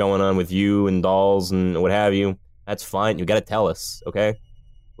weird going on with you and dolls and what have you, that's fine. You got to tell us, okay?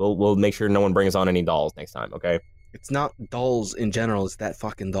 We'll make sure no one brings on any dolls next time, okay? It's not dolls in general. It's that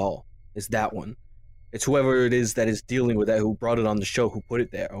fucking doll. It's that one. It's whoever it is that is dealing with that, who brought it on the show, who put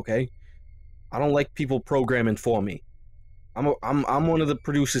it there. Okay. I don't like people programming for me. I'm one of the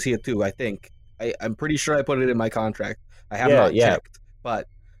producers here too. I think I'm pretty sure I put it in my contract. I have not checked, but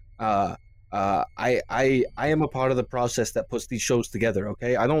I am a part of the process that puts these shows together.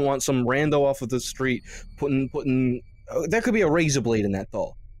 Okay. I don't want some rando off of the street putting. There could be a razor blade in that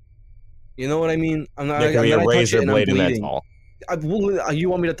doll. You know what I mean? There could be a razor blade in that doll. You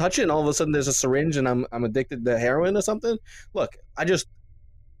want me to touch it, and all of a sudden there's a syringe, and I'm addicted to heroin or something? Look, I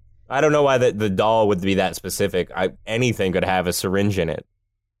don't know why the doll would be that specific. Anything could have a syringe in it.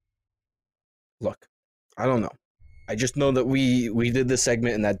 Look, I don't know. I just know that we did this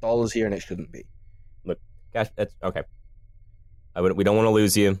segment, and that doll is here, and it shouldn't be. Look, gosh, that's okay. We don't want to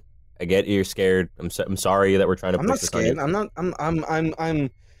lose you. I get you're scared. I'm sorry that we're trying to. I'm not scared.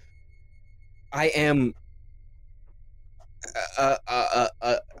 I am.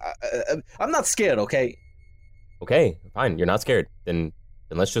 I'm not scared. Okay. Okay, fine. You're not scared. Then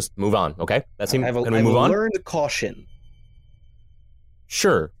then let's just move on, okay? Can we I've move on? learned caution.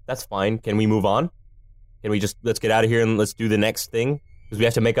 Sure, that's fine. Can we move on? Can we just, let's get out of here and let's do the next thing? Because we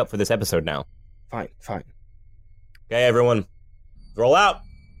have to make up for this episode now. Fine. Okay, everyone, roll out.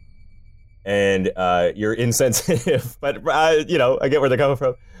 And you're insensitive, but, I get where they're coming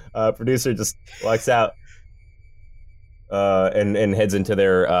from. Producer just walks out and heads into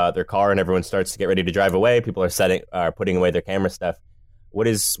their car, and everyone starts to get ready to drive away. People are putting away their camera stuff.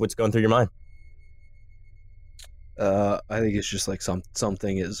 What's going through your mind? I think it's just like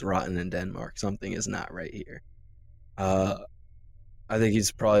something is rotten in Denmark. Something is not right here. I think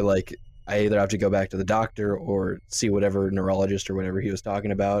he's probably like, I either have to go back to the doctor or see whatever neurologist or whatever he was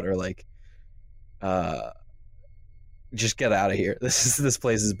talking about, or like, just get out of here. This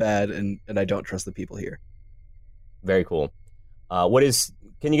place is bad, and I don't trust the people here. Very cool.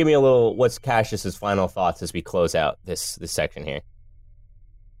 Can you give me what's Cassius's final thoughts as we close out this section here?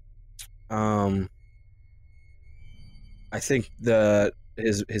 I think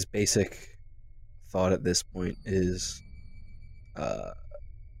his basic thought at this point is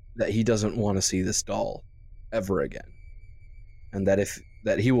that he doesn't want to see this doll ever again, and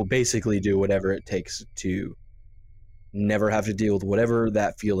that he will basically do whatever it takes to never have to deal with whatever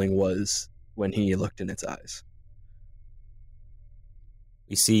that feeling was when he looked in its eyes.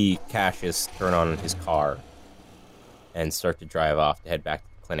 We see Cassius turn on his car and start to drive off to head back to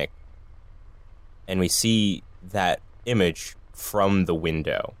the clinic. And we see that image from the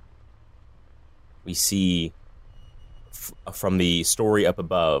window. We see from the story up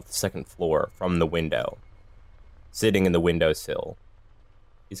above, the second floor, from the window, sitting in the windowsill,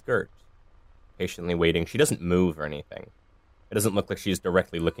 is Gert, patiently waiting. She doesn't move or anything. It doesn't look like she's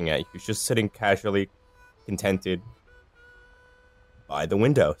directly looking at you. She's just sitting casually, contented, by the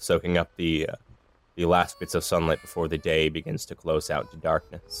window, soaking up the last bits of sunlight before the day begins to close out to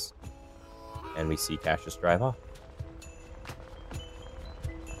darkness. And we see Cassius drive off.